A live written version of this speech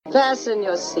Fasten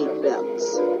your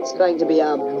seatbelts. It's going to be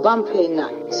a bumpy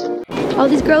night. All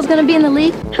these girls gonna be in the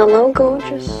league? Hello,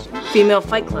 gorgeous. Female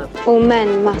Fight Club. All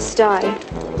men must die,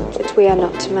 but we are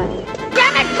not men.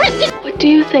 Damn it, Kristen! What do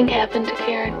you think happened to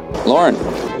Karen? Lauren.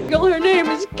 Girl, her name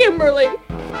is Kimberly.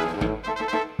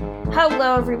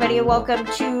 Hello, everybody, and welcome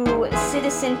to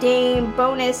Citizen Dame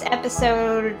bonus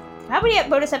episode. How many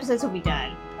bonus episodes have we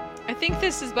done? I think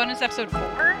this is bonus episode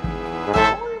 4.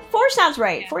 Four sounds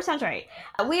right.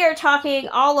 We are talking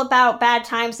all about bad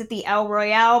times at the El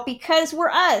Royale because we're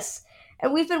us.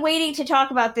 And we've been waiting to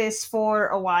talk about this for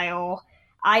a while.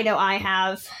 I know I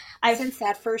have. Since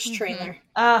that first trailer.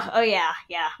 Oh yeah.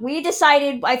 We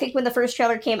decided, I think when the first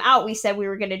trailer came out, we said we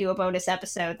were going to do a bonus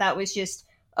episode. That was just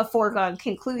a foregone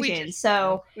conclusion.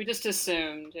 We just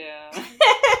assumed, yeah.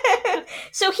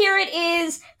 So here it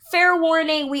is. Fair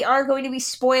warning, we are going to be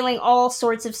spoiling all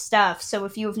sorts of stuff. So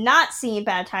if you have not seen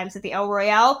Bad Times at the El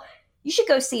Royale, you should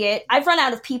go see it. I've run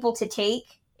out of people to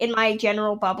take in my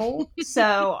general bubble.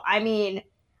 So, I mean,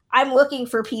 I'm looking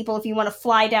for people. If you want to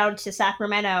fly down to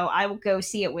Sacramento, I will go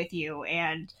see it with you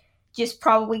and just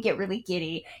probably get really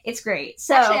giddy. It's great.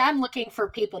 So actually, I'm looking for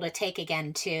people to take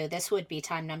again, too. This would be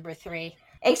time number 3.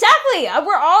 Exactly.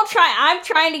 We're all trying. I'm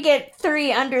trying to get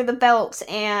 3 under the belt,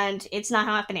 and it's not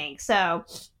happening. So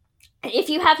if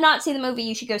you have not seen the movie,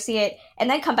 you should go see it, and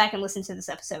then come back and listen to this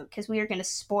episode, because we are going to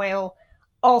spoil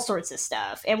all sorts of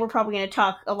stuff, and we're probably going to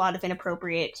talk a lot of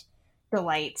inappropriate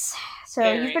delights.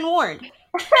 So You've been warned.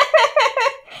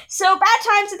 So Bad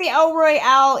Times at the El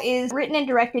Royale is written and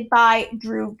directed by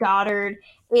Drew Goddard.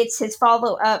 It's his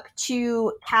follow-up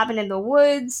to Cabin in the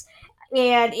Woods,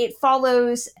 and it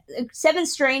follows 7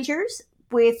 strangers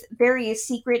with various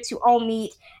secrets who all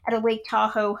meet at a Lake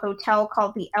Tahoe hotel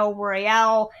called the El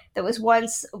Royale that was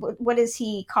once, what does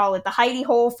he call it, the hidey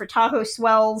hole for Tahoe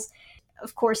swells.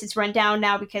 Of course, it's run down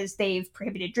now because they've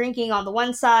prohibited drinking on the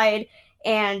one side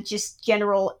and just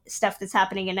general stuff that's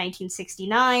happening in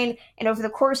 1969. And over the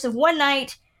course of one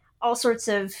night, all sorts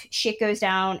of shit goes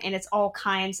down, and it's all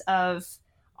kinds of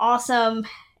awesome.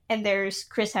 And there's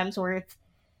Chris Hemsworth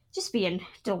just being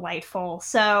delightful.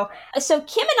 So Kim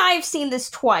and I have seen this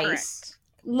twice. Correct.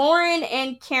 Lauren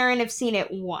and Karen have seen it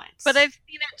once. But I've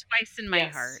seen it twice in my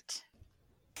heart.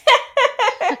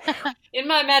 In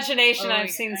my imagination,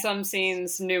 I've seen some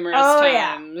scenes numerous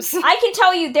times. Yeah. I can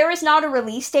tell you there is not a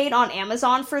release date on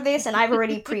Amazon for this, and I've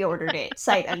already pre-ordered it.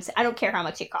 I don't care how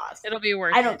much it costs. It'll be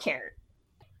worth it. I don't care.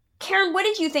 Karen, what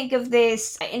did you think of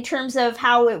this in terms of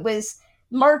how it was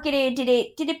marketed? Did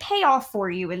it pay off for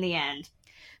you in the end?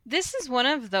 This is one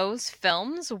of those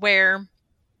films where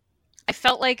I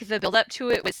felt like the build-up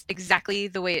to it was exactly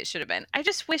the way it should have been. I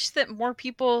just wish that more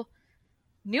people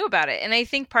knew about it. And I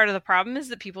think part of the problem is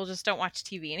that people just don't watch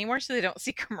TV anymore, so they don't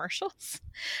see commercials.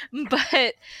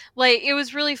 But, it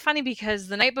was really funny because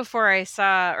the night before I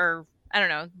saw, or I don't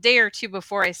know, day or two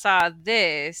before I saw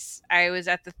this, I was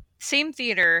at the same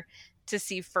theater to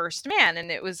see First Man.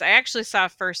 And I actually saw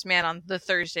First Man on the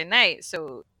Thursday night,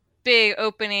 so big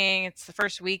opening, it's the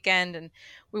first weekend, and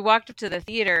we walked up to the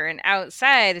theater, and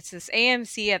outside it's this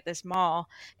AMC at this mall,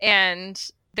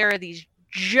 and there are these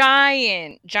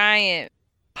giant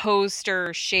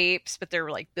poster shapes, but they're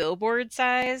like billboard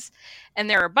size, and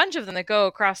there are a bunch of them that go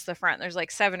across the front. There's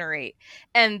 7 or 8,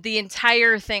 and the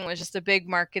entire thing was just a big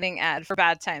marketing ad for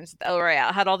Bad Times at the El Royale.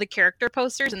 It had all the character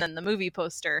posters and then the movie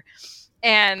poster,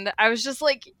 and I was just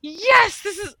like, yes,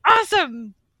 this is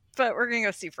awesome, but we're going to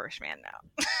go see First Man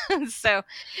now. So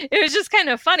it was just kind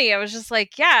of funny. I was just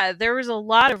like, yeah, there was a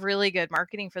lot of really good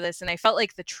marketing for this. And I felt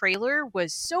like the trailer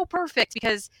was so perfect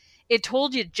because it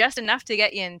told you just enough to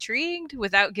get you intrigued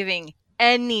without giving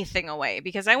anything away.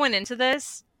 Because I went into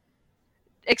this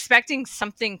expecting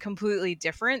something completely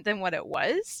different than what it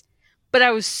was. But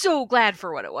I was so glad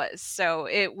for what it was. So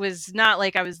it was not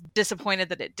like I was disappointed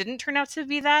that it didn't turn out to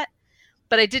be that.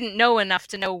 But I didn't know enough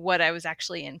to know what I was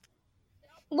actually in.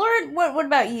 Lauren, what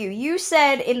about you? You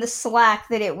said in the Slack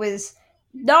that it was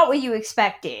not what you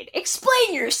expected.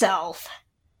 Explain yourself.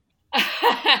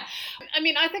 I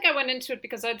mean, I think I went into it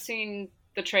because I'd seen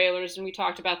the trailers and we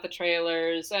talked about the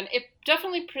trailers, and it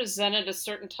definitely presented a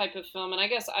certain type of film. And I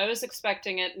guess I was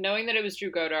expecting it, knowing that it was Drew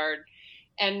Goddard,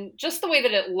 and just the way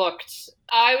that it looked,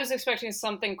 I was expecting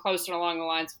something closer along the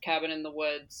lines of Cabin in the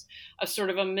Woods, a sort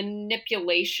of a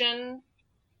manipulation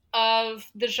of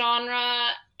the genre,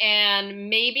 and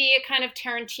maybe a kind of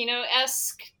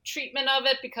Tarantino-esque treatment of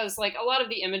it, because a lot of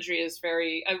the imagery is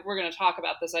very, we're going to talk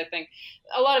about this, I think,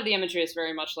 a lot of the imagery is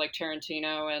very much like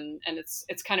Tarantino, and it's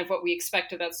kind of what we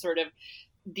expected that sort of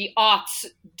the aughts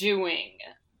doing.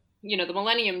 the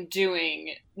millennium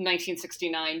doing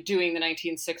 1969, doing the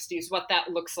 1960s, what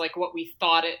that looks like, what we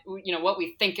thought it, what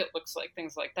we think it looks like,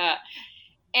 things like that.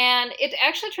 And it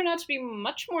actually turned out to be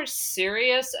much more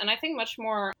serious, and I think much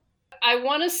more, I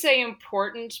want to say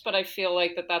important, but I feel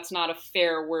like that's not a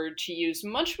fair word to use,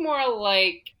 much more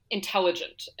like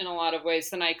intelligent in a lot of ways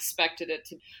than I expected it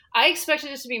to. I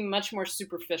expected it to be much more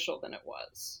superficial than it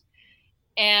was.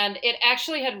 And it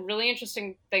actually had really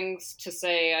interesting things to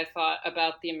say, I thought,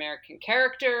 about the American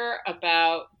character,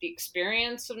 about the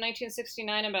experience of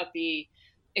 1969, about the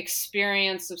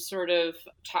experience of sort of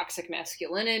toxic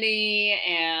masculinity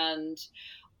and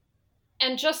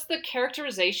just the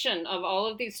characterization of all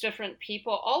of these different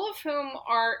people, all of whom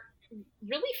are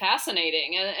really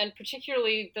fascinating, and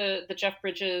particularly the Jeff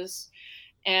Bridges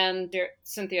and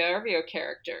Cynthia Erivo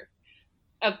character,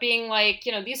 of being like,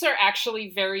 these are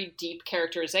actually very deep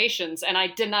characterizations, and I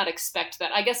did not expect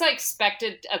that. I guess I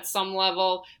expected at some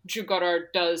level Drew Goddard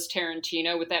does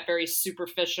Tarantino with that very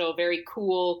superficial, very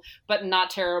cool, but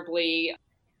not terribly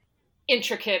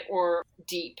intricate or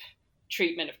deep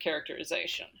treatment of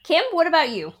characterization. Kim, what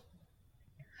about you?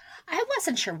 I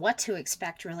wasn't sure what to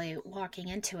expect really walking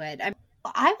into it.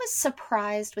 I was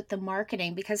surprised with the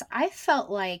marketing because I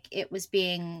felt like it was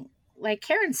being, like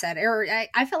Karen said, or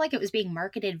I felt like it was being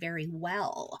marketed very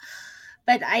well.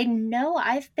 But I know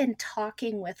I've been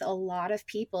talking with a lot of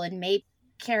people, and maybe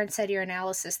Karen said your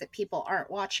analysis that people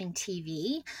aren't watching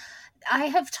TV. I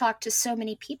have talked to so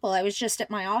many people. I was just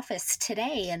at my office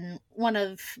today, and one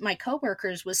of my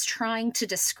coworkers was trying to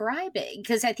describe it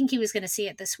because I think he was going to see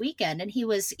it this weekend, and he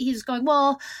was going,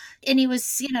 well, and he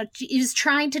was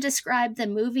trying to describe the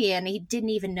movie, and he didn't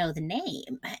even know the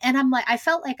name. And I'm like, I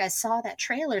felt like I saw that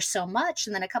trailer so much,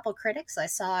 and then a couple critics I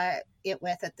saw it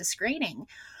with at the screening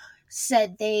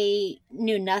said they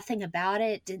knew nothing about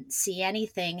it, didn't see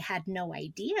anything, had no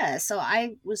idea. So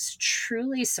I was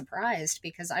truly surprised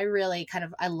because I really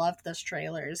I loved those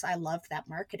trailers. I loved that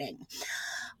marketing.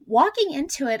 Walking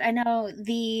into it, I know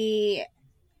the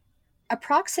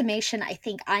approximation I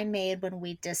think I made when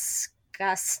we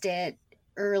discussed it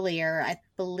earlier, I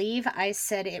believe I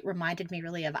said it reminded me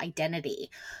really of Identity.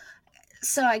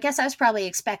 So I guess I was probably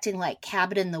expecting like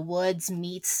Cabin in the Woods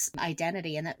meets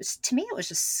Identity, and to me it was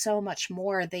just so much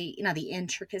more. The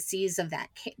intricacies of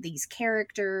these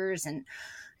characters and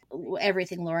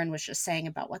everything Lauren was just saying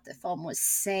about what the film was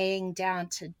saying, down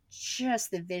to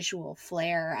just the visual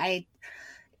flair.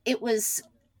 It was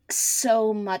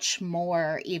so much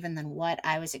more even than what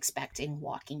I was expecting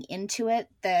walking into it,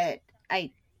 that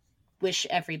I wish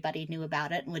everybody knew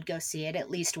about it and would go see it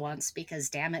at least once, because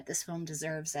damn it, this film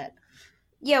deserves it.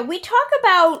 Yeah, we talk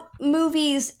about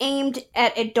movies aimed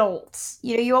at adults.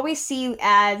 You always see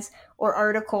ads or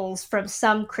articles from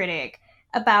some critic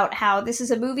about how this is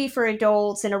a movie for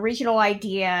adults, an original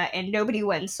idea, and nobody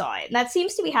went and saw it. And that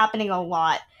seems to be happening a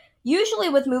lot, usually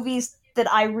with movies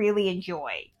that I really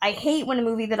enjoy. I hate when a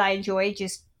movie that I enjoy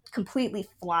just completely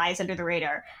flies under the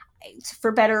radar.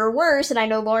 For better or worse, and I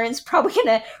know Lauren's probably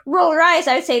gonna roll her eyes,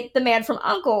 I would say The Man from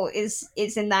U.N.C.L.E.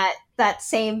 is in that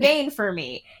same vein for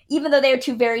me, even though they're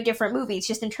two very different movies,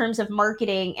 just in terms of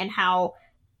marketing and how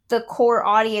the core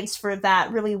audience for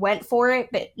that really went for it,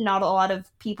 but not a lot of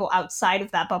people outside of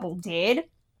that bubble did.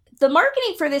 The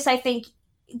marketing for this, I think,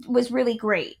 was really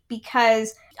great,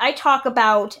 because I talk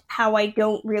about how I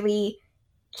don't really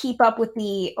keep up with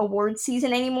the award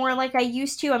season anymore like I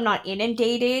used to. I'm not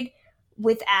inundated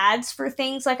with ads for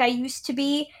things like I used to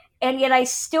be, and yet I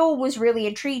still was really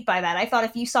intrigued by that. I thought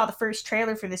if you saw the first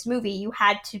trailer for this movie, you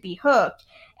had to be hooked.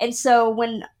 And so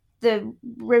when the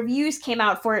reviews came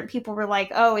out for it, people were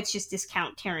like, oh, it's just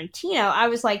discount Tarantino. I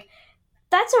was like,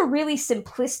 that's a really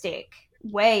simplistic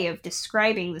way of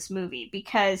describing this movie,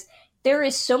 because there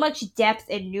is so much depth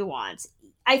and nuance.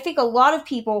 I think a lot of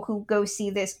people who go see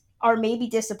this are maybe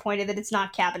disappointed that it's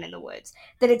not Cabin in the Woods,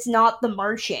 that it's not The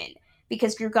Martian,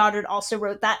 because Drew Goddard also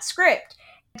wrote that script.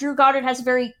 Drew Goddard has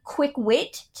very quick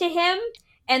wit to him,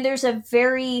 and there's a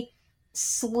very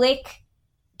slick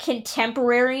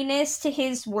contemporariness to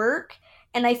his work,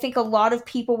 and I think a lot of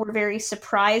people were very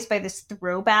surprised by this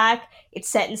throwback. It's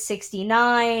set in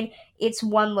 1969, it's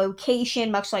one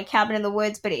location, much like Cabin in the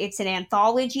Woods, but it's an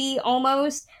anthology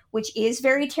almost, which is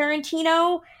very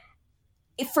Tarantino.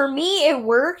 For me, it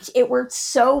worked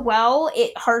so well.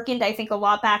 It harkened, I think, a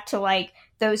lot back to like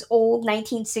those old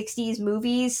 1960s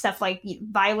movies, stuff like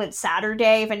Violent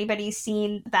Saturday, if anybody's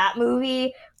seen that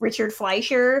movie, Richard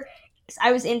Fleischer.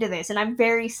 I was into this, and I'm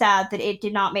very sad that it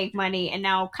did not make money, and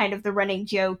now kind of the running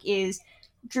joke is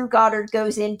Drew Goddard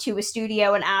goes into a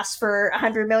studio and asks for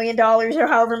 $100 million or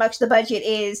however much the budget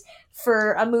is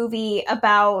for a movie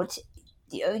about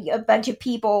a bunch of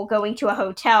people going to a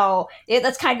hotel.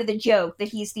 That's kind of the joke, that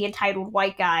he's the entitled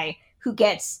white guy who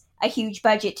gets a huge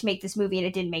budget to make this movie and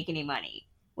it didn't make any money,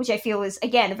 which I feel is,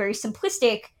 again, a very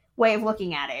simplistic way of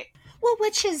looking at it. Well,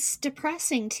 which is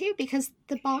depressing too, because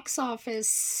the box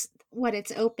office,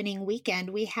 its opening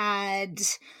weekend, we had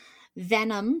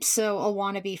Venom, so a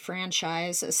wannabe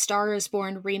franchise, A Star is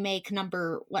Born remake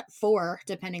number 4,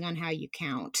 depending on how you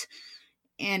count,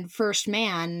 and First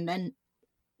Man, and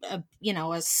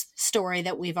a story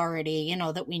that we've already,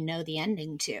 that we know the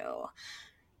ending to.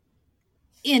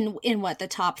 In the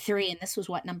top 3, and this was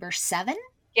number 7?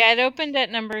 Yeah, it opened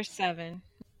at number 7.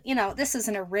 This is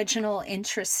an original,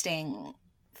 interesting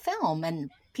film, and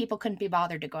people couldn't be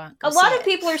bothered to go out. A lot of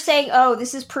people are saying, oh,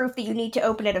 this is proof that you need to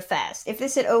open at a fest. If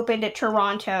this had opened at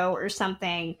Toronto or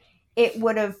something, it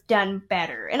would have done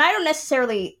better. And I don't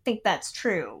necessarily think that's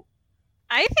true.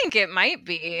 I think it might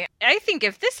be. I think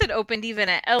if this had opened even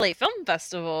at LA Film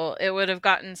Festival, it would have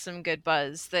gotten some good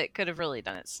buzz that could have really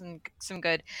done it some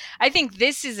good. I think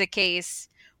this is a case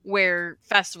where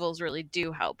festivals really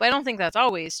do help. I don't think that's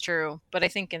always true, but I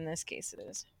think in this case it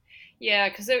is. Yeah,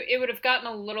 because it would have gotten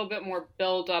a little bit more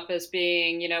build up as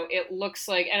being, it looks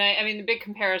like, and I mean, the big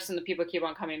comparison that people keep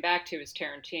on coming back to is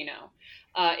Tarantino.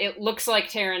 It looks like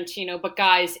Tarantino, but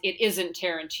guys, it isn't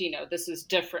Tarantino. This is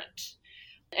different.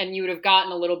 And you would have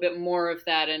gotten a little bit more of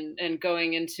that, and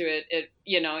going into it,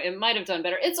 it might have done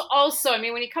better. It's also, I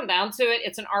mean, when you come down to it,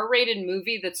 it's an R-rated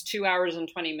movie that's 2 hours and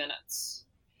 20 minutes.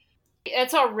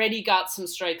 It's already got some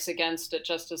strikes against it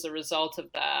just as a result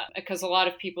of that, because a lot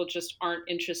of people just aren't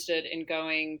interested in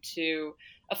going to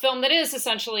a film that is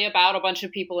essentially about a bunch of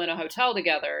people in a hotel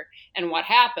together and what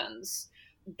happens,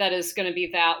 that is going to be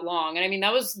that long. And I mean,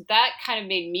 that kind of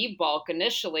made me balk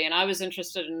initially, and I was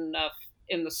interested enough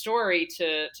in the story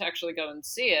to actually go and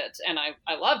see it. And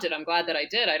I loved it. I'm glad that I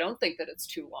did. I don't think that it's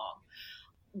too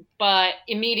long. But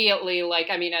immediately,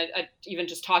 I even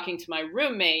just talking to my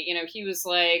roommate, he was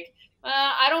like,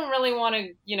 I don't really want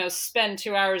to, spend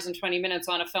 2 hours and 20 minutes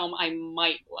on a film I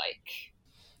might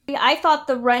like. I thought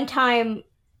the runtime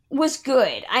was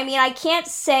good. I mean, I can't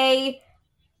say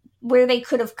where they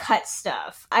could have cut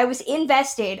stuff. I was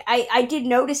invested. I did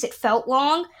notice it felt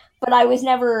long, but I was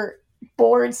never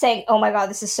bored saying, oh my god,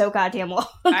 this is so goddamn long.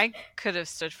 I could have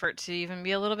stood for it to even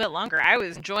be a little bit longer. I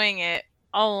was enjoying it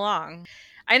all along.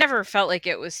 I never felt like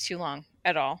it was too long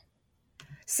at all.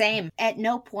 Same. At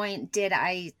no point did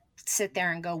I sit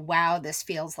there and go, wow, this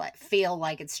feel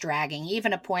like it's dragging.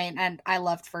 Even a point, and I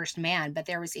loved First Man, but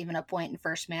there was even a point in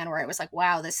First Man where I was like,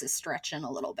 wow, this is stretching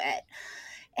a little bit.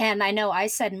 And I know I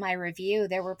said in my review,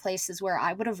 there were places where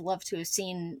I would have loved to have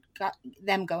seen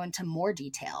them go into more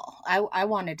detail. I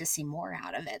wanted to see more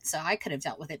out of it, so I could have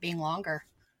dealt with it being longer.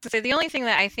 So the only thing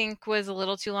that I think was a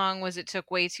little too long was it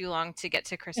took way too long to get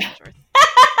to Chris Hemsworth.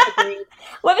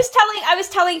 Well, I was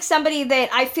telling somebody that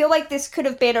I feel like this could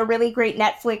have been a really great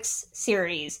Netflix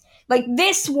series. Like,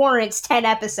 this warrants 10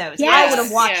 episodes. Yes. I would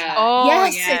have watched Yeah. it. Oh,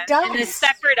 Yes, yeah. it does. And a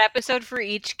separate episode for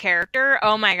each character.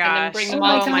 Oh my gosh. And then bring them Oh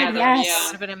my all God, together. yes. Yeah. That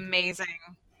would have been amazing.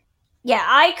 Yeah,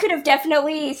 I could have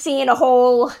definitely seen a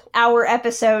whole hour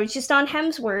episode just on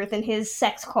Hemsworth and his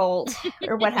sex cult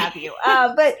or what have you.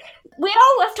 But we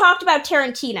all have talked about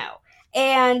Tarantino,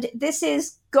 and this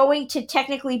is going to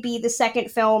technically be the second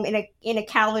film in a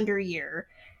calendar year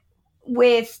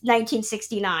with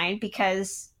 1969,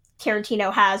 because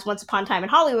Tarantino has Once Upon a Time in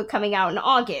Hollywood coming out in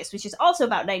August, which is also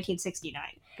about 1969.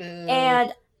 Boo.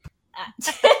 And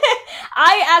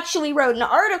I actually wrote an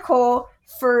article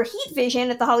for Heat Vision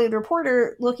at the Hollywood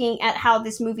Reporter looking at how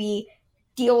this movie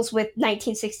deals with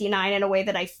 1969 in a way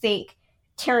that I think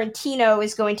Tarantino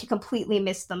is going to completely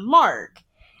miss the mark.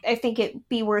 I think it'd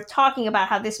be worth talking about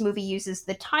how this movie uses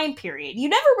the time period. You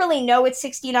never really know it's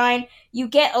 69. You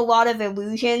get a lot of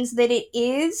illusions that it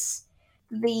is.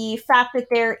 The fact that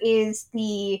there is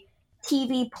the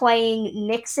TV playing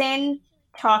Nixon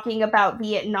talking about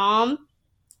Vietnam.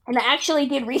 And I actually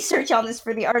did research on this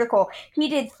for the article. He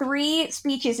did 3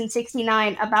 speeches in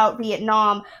 69 about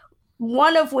Vietnam,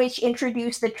 one of which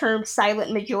introduced the term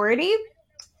silent majority.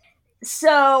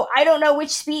 So I don't know which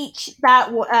speech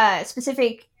that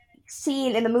specific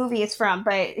scene in the movie is from,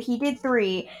 but he did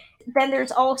 3. Then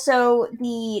there's also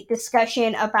the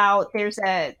discussion about, there's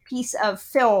a piece of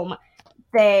film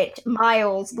that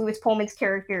Miles, Lewis Pullman's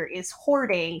character, is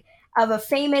hoarding of a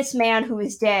famous man who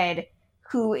is dead,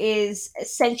 who is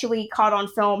essentially caught on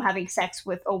film having sex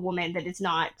with a woman that is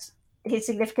not his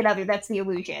significant other. That's the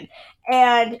illusion.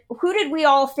 And who did we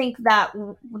all think that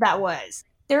was?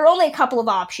 There are only a couple of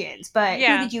options, but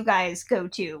Yeah. Who did you guys go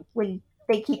to when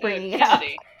they keep bringing it up?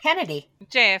 Kennedy. Kennedy.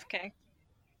 JFK.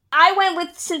 I went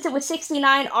with, since it was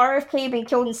 69, RFK had been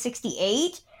killed in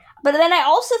 68, but then I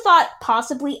also thought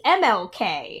possibly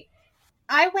MLK.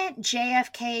 I went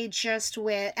JFK just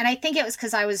with, and I think it was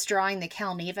because I was drawing the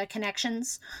Calneva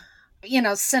connections. You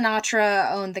know,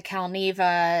 Sinatra owned the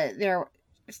Calneva. There,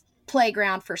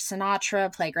 playground for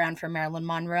Sinatra, playground for Marilyn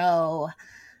Monroe.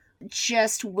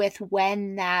 Just with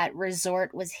when that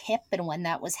resort was hip and when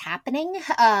that was happening.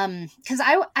 Because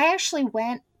I actually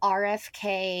went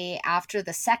RFK after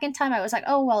the second time. I was like,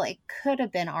 oh, well, it could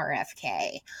have been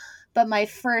RFK. But my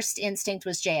first instinct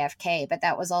was JFK, but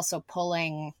that was also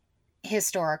pulling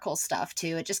historical stuff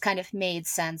too. It just kind of made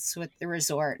sense with the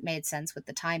resort, made sense with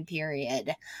the time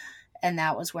period, and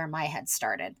that was where my head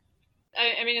started.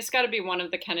 I mean, it's got to be one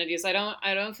of the Kennedys. I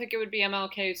don't think it would be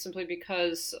MLK, simply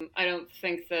because I don't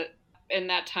think that in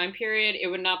that time period it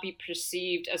would not be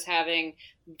perceived as having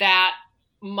that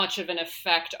much of an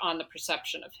effect on the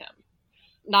perception of him.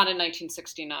 Not in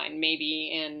 1969.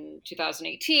 Maybe in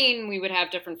 2018 we would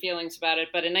have different feelings about it,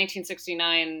 but in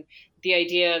 1969, the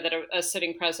idea that a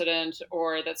sitting president,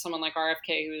 or that someone like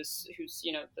RFK, who's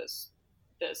you know, this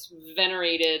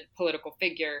venerated political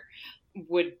figure,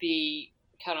 would be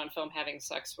caught on film having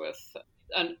sex with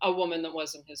a woman that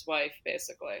wasn't his wife,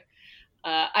 basically.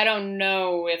 I don't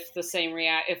know if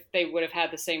if they would have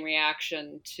had the same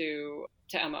reaction to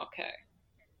MLK.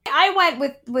 I went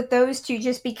with those two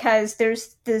just because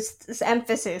there's this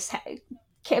emphasis.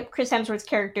 Chris Hemsworth's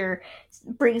character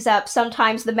brings up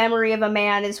sometimes the memory of a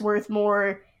man is worth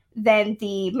more than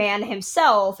the man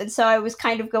himself. And so I was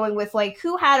kind of going with, like,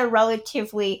 who had a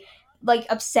relatively, like,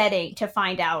 upsetting to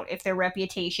find out if their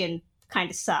reputation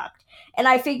kind of sucked. And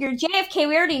I figured JFK,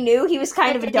 we already knew he was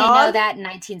kind of a dog. They know that in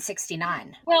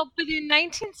 1969. Well, but in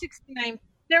 1969,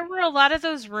 there were a lot of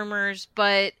those rumors,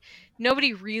 but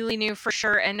nobody really knew for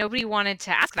sure, and nobody wanted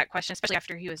to ask that question, especially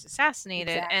after he was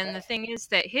assassinated. Exactly. And the thing is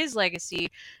that his legacy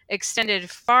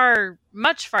extended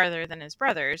much farther than his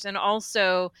brother's. And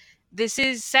also, this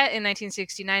is set in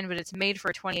 1969, but it's made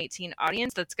for a 2018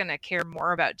 audience that's going to care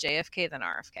more about JFK than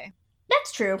RFK.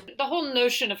 That's true. The whole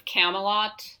notion of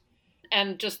Camelot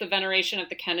and just the veneration of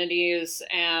the Kennedys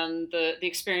and the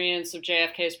experience of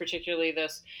JFK is particularly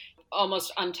this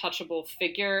almost untouchable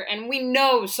figure. And we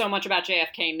know so much about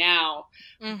JFK now,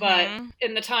 but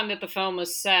in the time that the film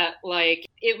was set, like,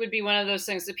 it would be one of those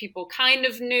things that people kind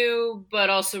of knew, but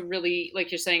also really,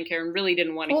 like you're saying, Karen, really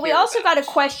didn't want to hear. Well, we also about. got a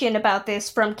question about this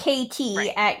from KT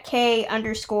at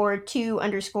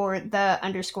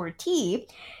K_2_the_T.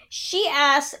 She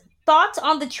asks, thoughts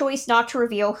on the choice not to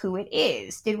reveal who it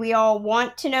is? Did we all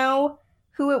want to know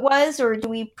who it was, or do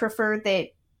we prefer that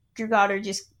Drew Goddard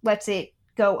just lets it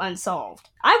go unsolved?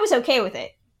 I was okay with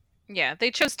it. Yeah,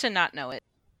 they chose to not know it.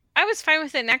 I was fine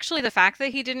with it, and actually the fact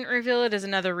that he didn't reveal it is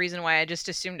another reason why I just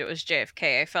assumed it was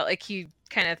JFK. I felt like he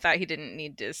kind of thought he didn't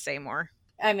need to say more.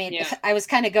 I mean, yeah. I was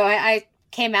kind of going, I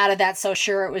came out of that so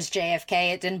sure it was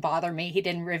JFK, it didn't bother me. He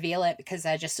didn't reveal it because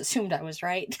I just assumed I was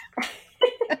right.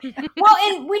 Well,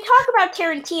 and we talk about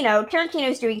Tarantino.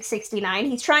 Tarantino's doing 69.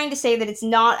 He's trying to say that it's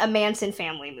not a Manson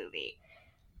family movie,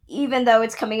 even though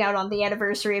it's coming out on the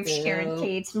anniversary of Sharon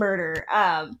Tate's murder.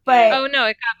 But oh no,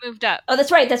 it got moved up. Oh,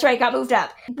 that's right, it got moved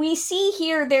up. We see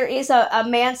here there is a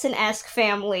Manson-esque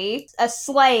family, a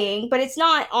slaying, but it's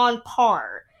not on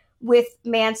par with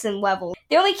Manson level.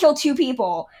 They only kill 2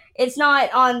 people. It's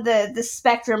not on the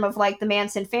spectrum of, like, the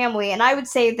Manson family, and I would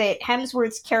say that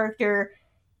Hemsworth's character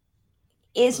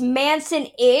is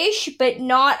Manson-ish, but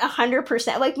not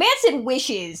 100%. Like, Manson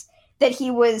wishes that he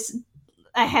was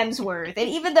a Hemsworth, and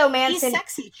even though Manson,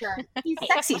 he's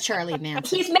sexy Charlie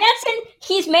Manson. He's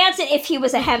Manson if he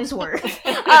was a Hemsworth. Is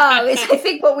I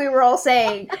think what we were all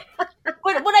saying. But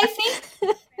what I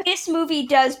think this movie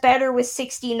does better with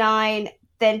 69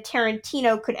 than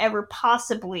Tarantino could ever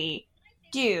possibly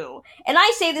do. And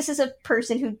I say this as a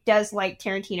person who does like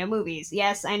Tarantino movies.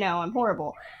 Yes, I know, I'm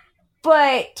horrible.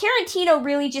 But Tarantino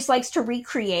really just likes to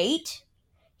recreate.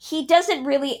 He doesn't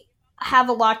really have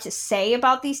a lot to say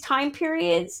about these time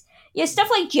periods. Yeah,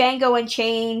 stuff like Django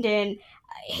Unchained and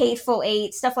Hateful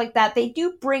Eight, stuff like that, they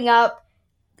do bring up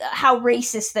how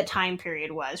racist the time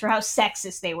period was or how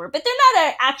sexist they were, but they're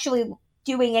not actually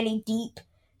doing any deep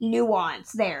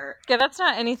nuance there. Yeah, that's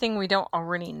not anything we don't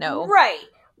already know. Right.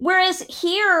 Whereas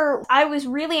here, I was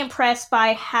really impressed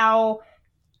by how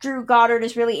Drew Goddard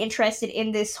is really interested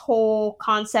in this whole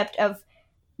concept of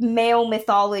male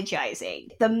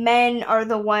mythologizing. The men are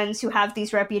the ones who have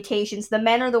these reputations. The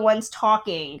men are the ones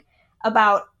talking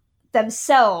about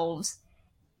themselves,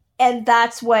 and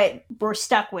that's what we're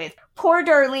stuck with. Poor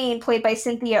Darlene, played by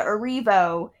Cynthia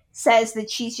Erivo, says that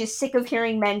she's just sick of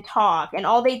hearing men talk, and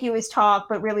all they do is talk,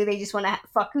 but really they just want to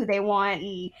fuck who they want,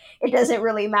 and it doesn't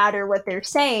really matter what they're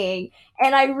saying.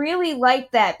 And I really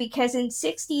like that, because in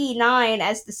 69,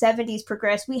 as the 70s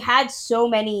progressed, we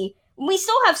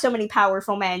still have so many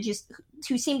powerful men just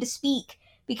who seem to speak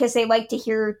because they like to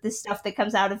hear the stuff that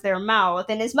comes out of their mouth.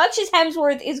 And as much as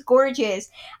Hemsworth is gorgeous,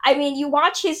 I mean, you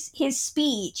watch his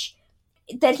speech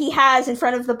that he has in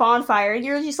front of the bonfire, and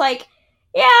you're just like,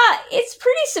 yeah, it's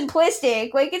pretty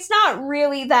simplistic. Like, it's not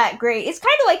really that great. It's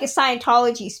kind of like a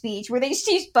Scientology speech where they just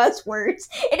use buzzwords,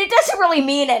 and it doesn't really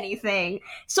mean anything.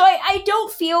 So I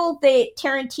don't feel that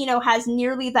Tarantino has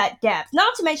nearly that depth.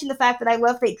 Not to mention the fact that I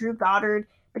love that Drew Goddard,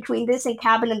 between this and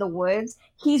Cabin in the Woods,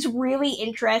 he's really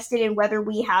interested in whether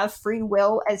we have free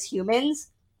will as humans.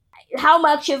 How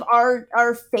much of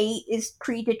our fate is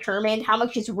predetermined, how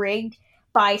much is rigged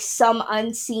by some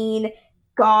unseen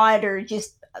god or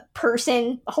just a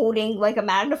person holding like a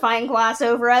magnifying glass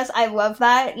over us. I love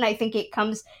that, and I think it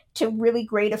comes to really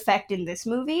great effect in this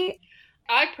movie.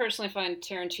 I personally find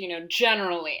Tarantino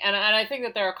generally, and I think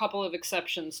that there are a couple of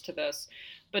exceptions to this,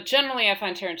 but generally I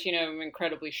find Tarantino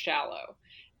incredibly shallow.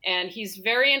 And he's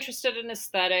very interested in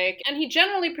aesthetic, and he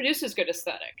generally produces good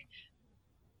aesthetic.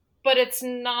 But it's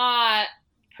not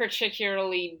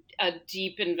particularly a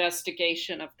deep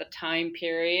investigation of the time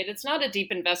period. It's not a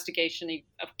deep investigation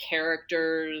of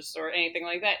characters or anything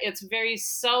like that. It's very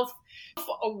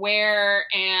self-aware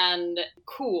and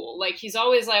cool. Like, he's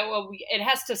always like, well, it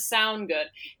has to sound good.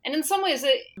 And in some ways,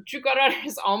 Drew Goddard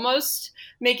is almost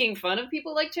making fun of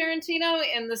people like Tarantino,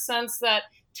 in the sense that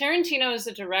Tarantino is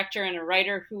a director and a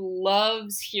writer who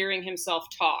loves hearing himself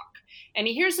talk. And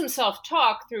he hears himself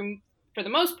talk through, for the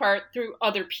most part, through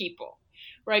other people.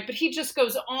 Right, but he just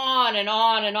goes on and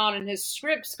on and on, and his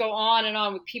scripts go on and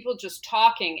on with people just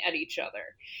talking at each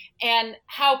other. And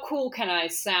how cool can I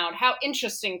sound? How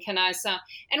interesting can I sound?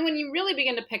 And when you really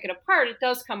begin to pick it apart, it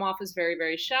does come off as very,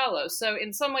 very shallow. So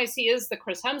in some ways, he is the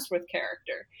Chris Hemsworth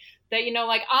character. That, you know,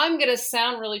 like, I'm going to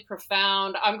sound really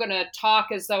profound. I'm going to talk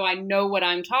as though I know what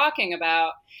I'm talking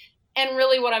about. And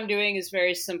really what I'm doing is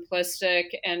very simplistic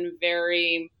and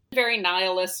very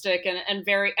nihilistic and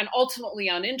ultimately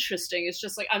uninteresting. It's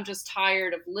just like, I'm just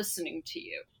tired of listening to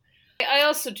you. I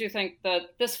also do think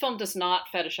that this film does not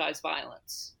fetishize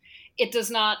violence. It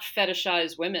does not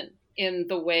fetishize women in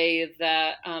the way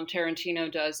that Tarantino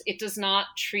does. It does not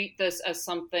treat this as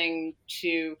something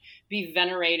to be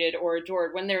venerated or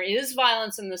adored. When there is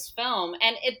violence in this film,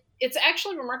 and it's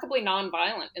actually remarkably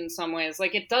nonviolent in some ways.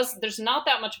 Like, there's not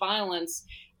that much violence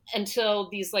until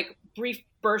these like brief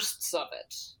bursts of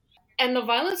it. And the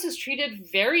violence is treated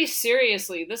very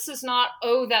seriously. This is not,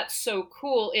 oh, that's so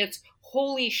cool. It's,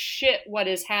 holy shit, what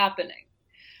is happening?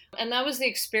 And that was the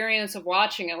experience of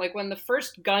watching it. Like, when the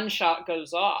first gunshot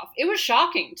goes off, it was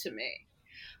shocking to me.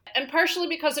 And partially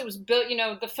because it was built, you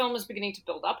know, the film was beginning to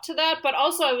build up to that. But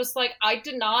also I was like, I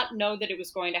did not know that it was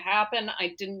going to happen.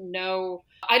 I didn't know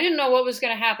what was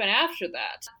going to happen after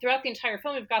that. Throughout the entire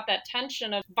film, we've got that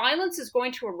tension of violence is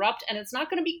going to erupt, and it's not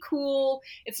going to be cool.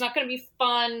 It's not going to be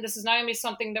fun. This is not going to be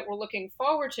something that we're looking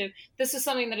forward to. This is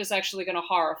something that is actually going to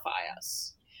horrify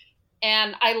us.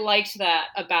 And I liked that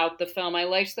about the film. I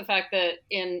liked the fact that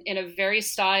in an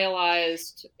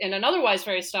otherwise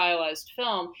very stylized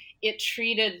film, it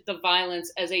treated the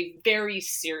violence as a very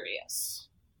serious.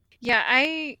 Yeah,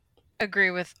 I agree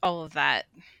with all of that.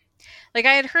 Like,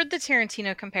 I had heard the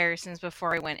Tarantino comparisons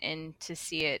before I went in to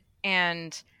see it,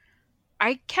 and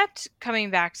I kept coming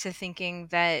back to thinking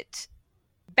that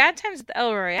Bad Times at the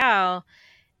El Royale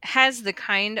has the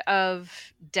kind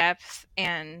of depth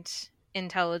and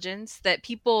intelligence that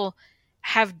people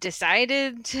have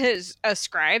decided to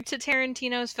ascribe to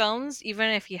Tarantino's films, even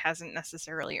if he hasn't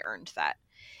necessarily earned that.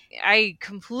 I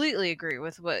completely agree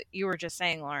with what you were just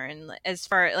saying, Lauren. As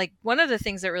far, like, one of the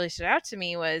things that really stood out to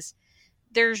me was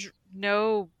there's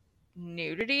no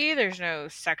nudity, there's no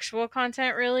sexual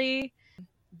content, really.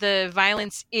 The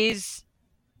violence is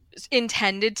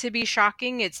intended to be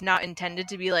shocking. It's not intended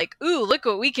to be like, ooh, look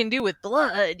what we can do with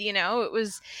blood, you know? It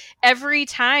was, every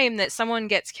time that someone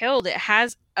gets killed, it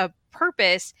has a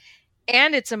purpose,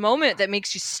 and it's a moment that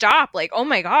makes you stop, like, oh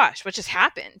my gosh, what just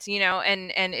happened, you know?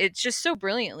 And it's just so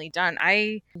brilliantly done.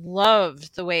 I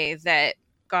loved the way that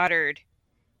Goddard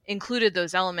included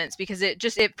those elements, because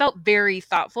it felt very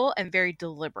thoughtful and very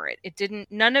deliberate.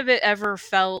 None of it ever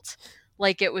felt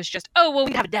like it was just, oh, well,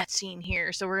 we have a death scene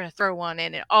here, so we're going to throw one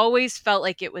in. It always felt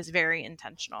like it was very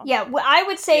intentional. Yeah, well, I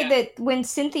would say that when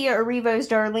Cynthia Erivo's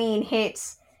Darlene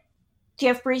hits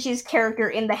Jeff Bridges' character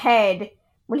in the head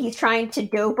when he's trying to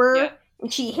dope her,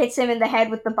 she hits him in the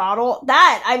head with the bottle.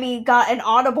 That, I mean, got an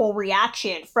audible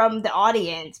reaction from the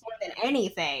audience more than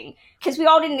anything, because we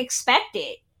all didn't expect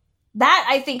it. That,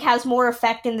 I think, has more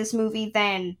effect in this movie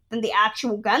than the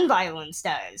actual gun violence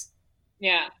does.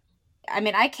 Yeah. I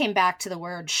mean, I came back to the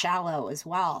word shallow as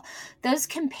well. Those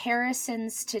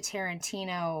comparisons to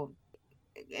Tarantino,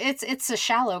 it's a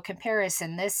shallow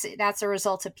comparison. That's a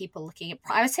result of people looking at,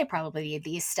 I would say, probably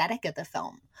the aesthetic of the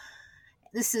film.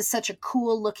 This is such a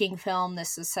cool looking film.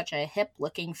 This is such a hip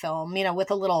looking film, you know,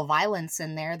 with a little violence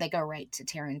in there. They go right to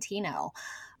Tarantino.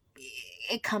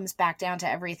 It comes back down to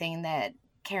everything that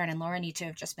Karen and Lauren, you two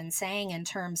have just been saying in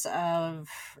terms of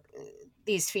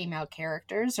these female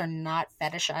characters are not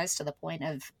fetishized to the point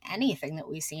of anything that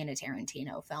we see in a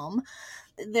Tarantino film.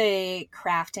 The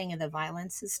crafting of the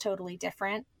violence is totally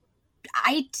different.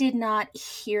 I did not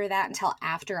hear that until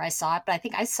after I saw it, but I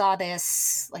think I saw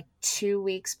this like 2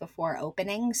 weeks before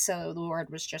opening, so the word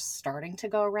was just starting to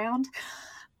go around.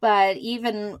 But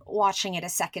even watching it a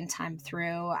second time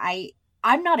through,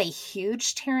 I'm not a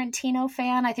huge Tarantino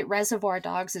fan. I think Reservoir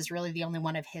Dogs is really the only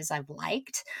one of his I've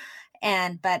liked.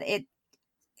 But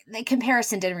the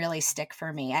comparison didn't really stick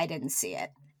for me. I didn't see it.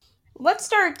 Let's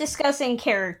start discussing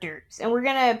characters, and we're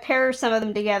going to pair some of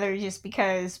them together just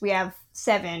because we have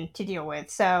 7 to deal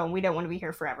with, so we don't want to be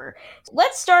here forever.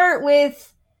 Let's start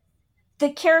with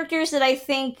the characters that I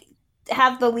think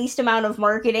have the least amount of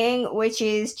marketing, which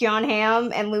is Jon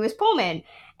Hamm and Lewis Pullman.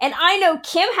 And I know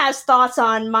Kim has thoughts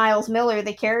on Miles Miller,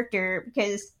 the character,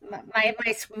 because my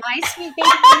sweet baby.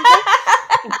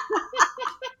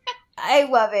 I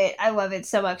love it. I love it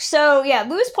so much. So yeah,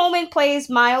 Lewis Pullman plays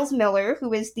Miles Miller,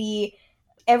 who is the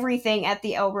everything at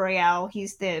the El Royale.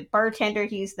 He's the bartender,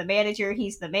 he's the manager,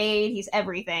 he's the maid, he's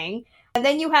everything. And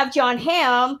then you have Jon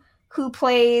Hamm, who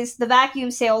plays the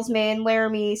vacuum salesman,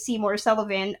 Laramie Seymour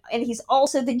Sullivan, and he's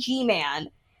also the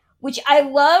G-Man. Which I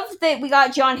love that we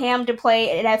got Jon Hamm to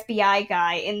play an FBI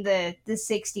guy in the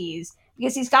 60s,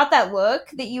 because he's got that look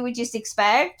that you would just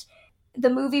expect. The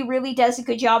movie really does a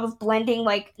good job of blending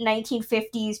like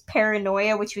 1950s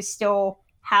paranoia, which was still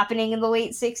happening in the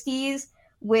late 60s,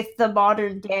 with the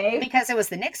modern day. Because it was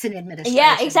the Nixon administration.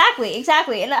 Yeah, exactly.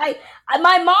 And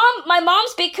my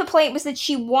mom's big complaint was that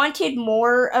she wanted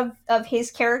more of his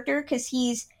character, because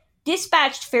he's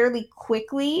dispatched fairly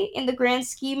quickly in the grand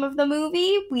scheme of the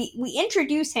movie. We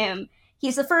introduce him.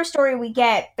 He's the first story we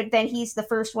get, but then he's the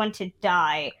first one to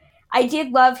die. I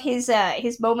did love his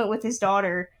moment with his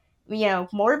daughter, you know,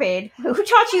 morbid. Who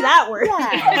taught you that word?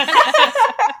 Yeah.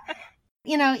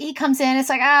 You know, he comes in, it's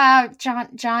like,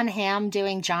 Jon Hamm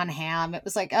doing Jon Hamm. It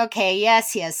was like, okay,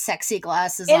 yes, he has sexy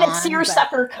glasses in on. a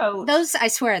seersucker coat. I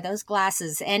swear, those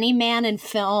glasses, any man in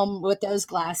film with those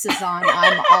glasses on,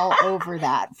 I'm all over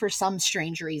that for some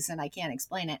strange reason. I can't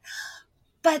explain it.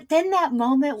 But then that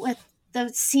moment with the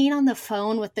scene on the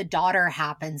phone with the daughter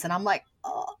happens, and I'm like,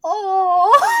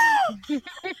 oh.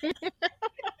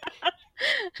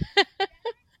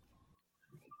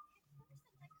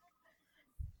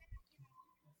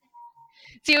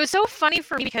 See, it was so funny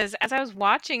for me because as I was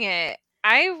watching it,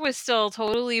 I was still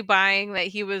totally buying that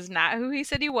he was not who he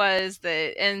said he was,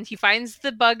 and he finds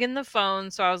the bug in the phone,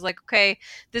 so I was like, okay,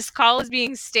 this call is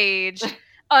being staged,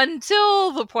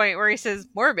 until the point where he says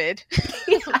morbid.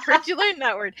 Where'd you learn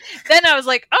that word? Then I was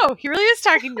like, oh, he really is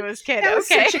talking to his kid. That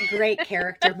was okay. such a great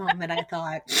character moment, I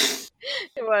thought.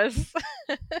 It was.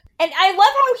 And I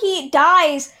love how he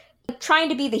dies trying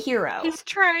to be the hero. He's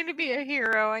trying to be a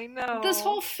hero, I know. This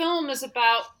whole film is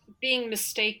about being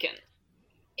mistaken.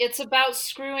 It's about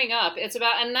screwing up. It's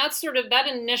about, and that's sort of that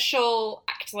initial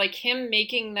act, like him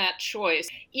making that choice.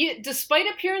 Despite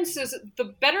appearances, the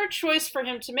better choice for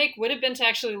him to make would have been to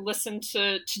actually listen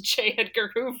to J.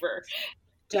 Edgar Hoover.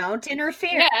 Don't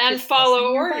interfere. Yeah, and just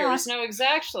follow orders. No,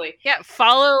 exactly. Yeah,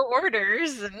 follow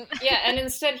orders. Yeah, and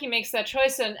instead he makes that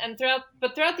choice, and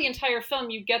throughout the entire film,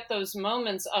 you get those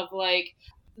moments of like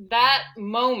that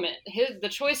moment. The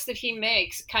choice that he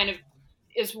makes kind of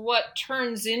is what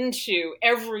turns into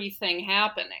everything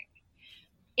happening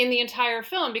in the entire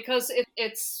film, because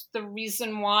it's the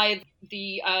reason why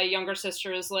the younger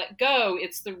sister is let go.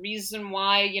 It's the reason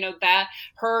why, that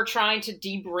her trying to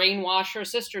de-brainwash her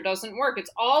sister doesn't work.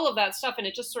 It's all of that stuff, and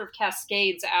it just sort of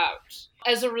cascades out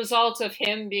as a result of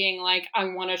him being like, I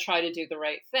want to try to do the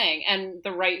right thing, and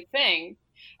the right thing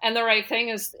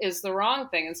is the wrong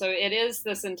thing. And so it is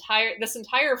this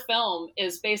entire film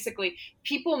is basically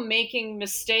people making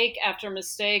mistake after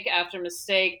mistake after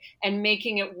mistake and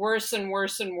making it worse and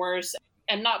worse and worse,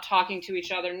 and not talking to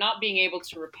each other, not being able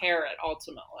to repair it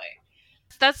ultimately.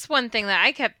 That's one thing that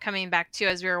I kept coming back to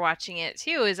as we were watching it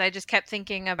too, is I just kept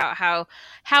thinking about how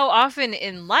often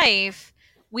in life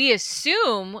we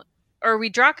assume or we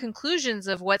draw conclusions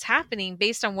of what's happening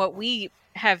based on what we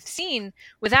have seen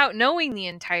without knowing the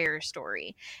entire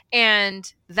story.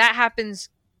 And that happens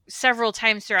several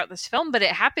times throughout this film, but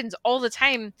it happens all the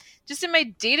time just in my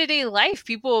day-to-day life.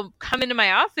 People come into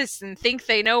my office and think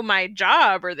they know my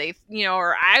job, or they,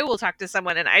 or I will talk to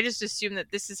someone and I just assume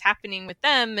that this is happening with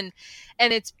them. And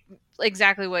it's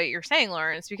exactly what you're saying,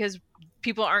 Lawrence, because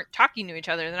people aren't talking to each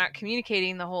other. They're not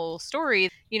communicating the whole story.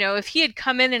 If he had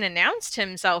come in and announced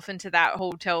himself into that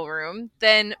hotel room,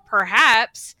 then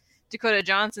perhaps Dakota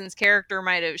Johnson's character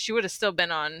she would have still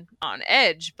been on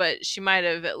edge, but she might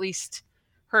have at least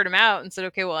heard him out and said,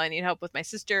 okay, well, I need help with my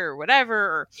sister or whatever.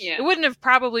 Or it wouldn't have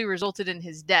probably resulted in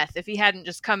his death if he hadn't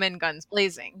just come in guns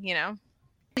blazing,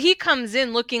 He comes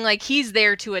in looking like he's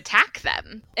there to attack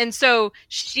them. And so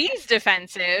she's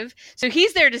defensive. So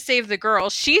he's there to save the girl.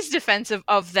 She's defensive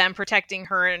of them, protecting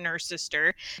her and her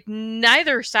sister.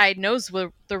 Neither side knows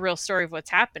the real story of what's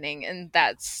happening. And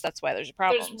that's why there's a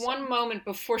problem. There's one moment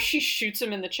before she shoots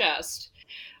him in the chest.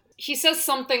 He says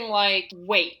something like,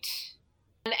 wait.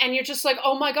 And you're just like,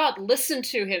 oh my God, listen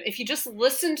to him. If you just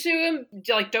listen to him,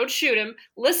 like, don't shoot him,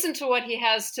 listen to what he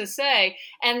has to say.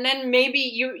 And then maybe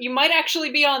you might actually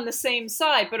be on the same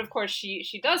side. But of course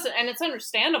she doesn't. And it's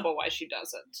understandable why she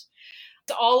doesn't.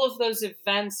 All of those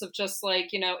events of just like,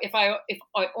 if I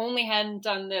only hadn't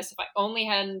done this, if I only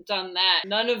hadn't done that,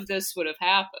 none of this would have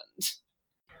happened.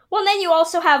 Well, then you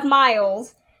also have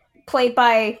Miles, played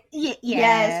by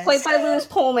played by Lewis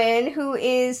Pullman, who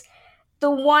is the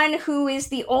one who is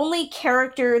the only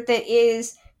character that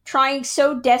is trying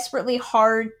so desperately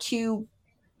hard to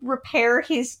repair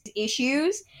his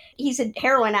issues. He's a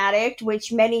heroin addict,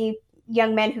 which many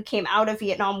young men who came out of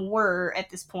Vietnam were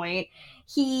at this point.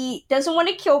 He doesn't want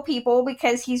to kill people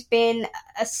because he's been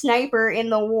a sniper in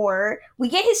the war. We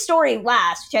get his story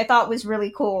last, which I thought was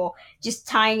really cool, just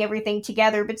tying everything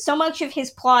together. But so much of his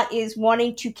plot is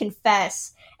wanting to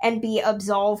confess and be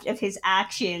absolved of his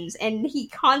actions. And he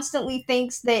constantly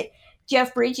thinks that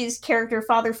Jeff Bridges' character,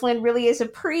 Father Flynn, really is a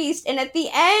priest. And at the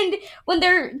end, when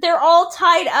they're all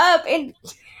tied up, and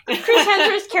Chris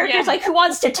Hemsworth's character is like, who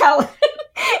wants to tell him?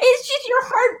 It's just, your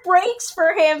heart breaks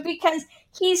for him because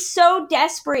he's so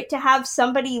desperate to have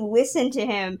somebody listen to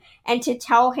him and to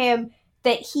tell him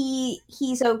that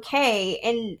he's okay.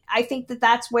 And I think that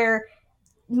that's where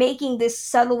making this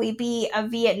subtly be a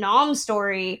Vietnam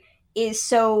story is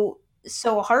so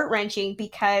heart-wrenching,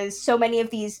 because so many of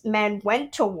these men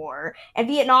went to war, and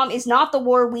Vietnam is not the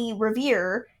war we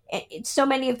revere. So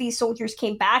many of these soldiers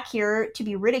came back here to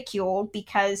be ridiculed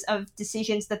because of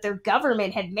decisions that their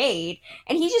government had made,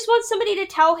 and he just wants somebody to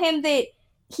tell him that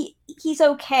he's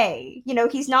okay.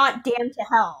 He's not damned to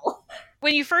hell.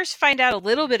 When you first find out a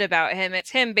little bit about him, it's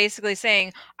him basically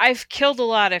saying, I've killed a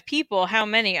lot of people. How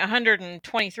many?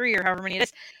 123 or however many it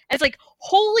is. And it's like,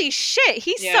 holy shit,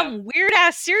 he's some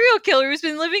weird-ass serial killer who's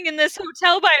been living in this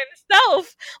hotel by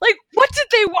himself. Like, what did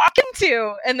they walk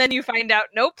into? And then you find out,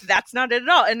 nope, that's not it at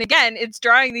all. And again, it's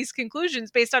drawing these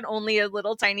conclusions based on only a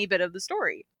little tiny bit of the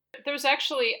story. There was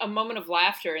actually a moment of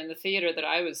laughter in the theater that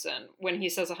I was in when he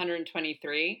says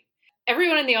 123.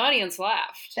 Everyone in the audience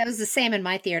laughed. That was the same in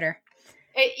my theater.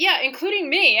 Including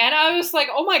me. And I was like,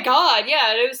 oh my God,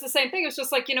 yeah, it was the same thing. It was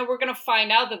just like, we're going to find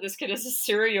out that this kid is a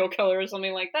serial killer or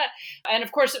something like that. And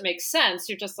of course it makes sense.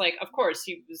 You're just like, of course,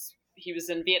 he was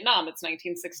in Vietnam. It's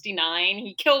 1969.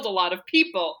 He killed a lot of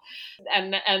people.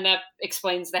 And that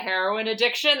explains the heroin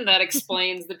addiction. That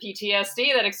explains the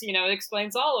PTSD. That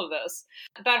explains all of this.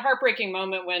 That heartbreaking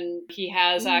moment when he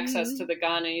has access to the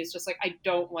gun and he's just like, I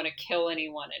don't want to kill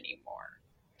anyone anymore.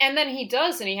 And then he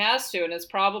does, and he has to, and it's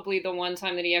probably the one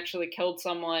time that he actually killed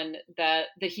someone that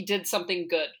he did something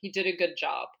good. He did a good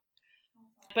job.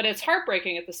 But it's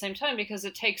heartbreaking at the same time because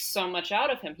it takes so much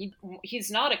out of him. He's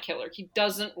not a killer. He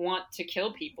doesn't want to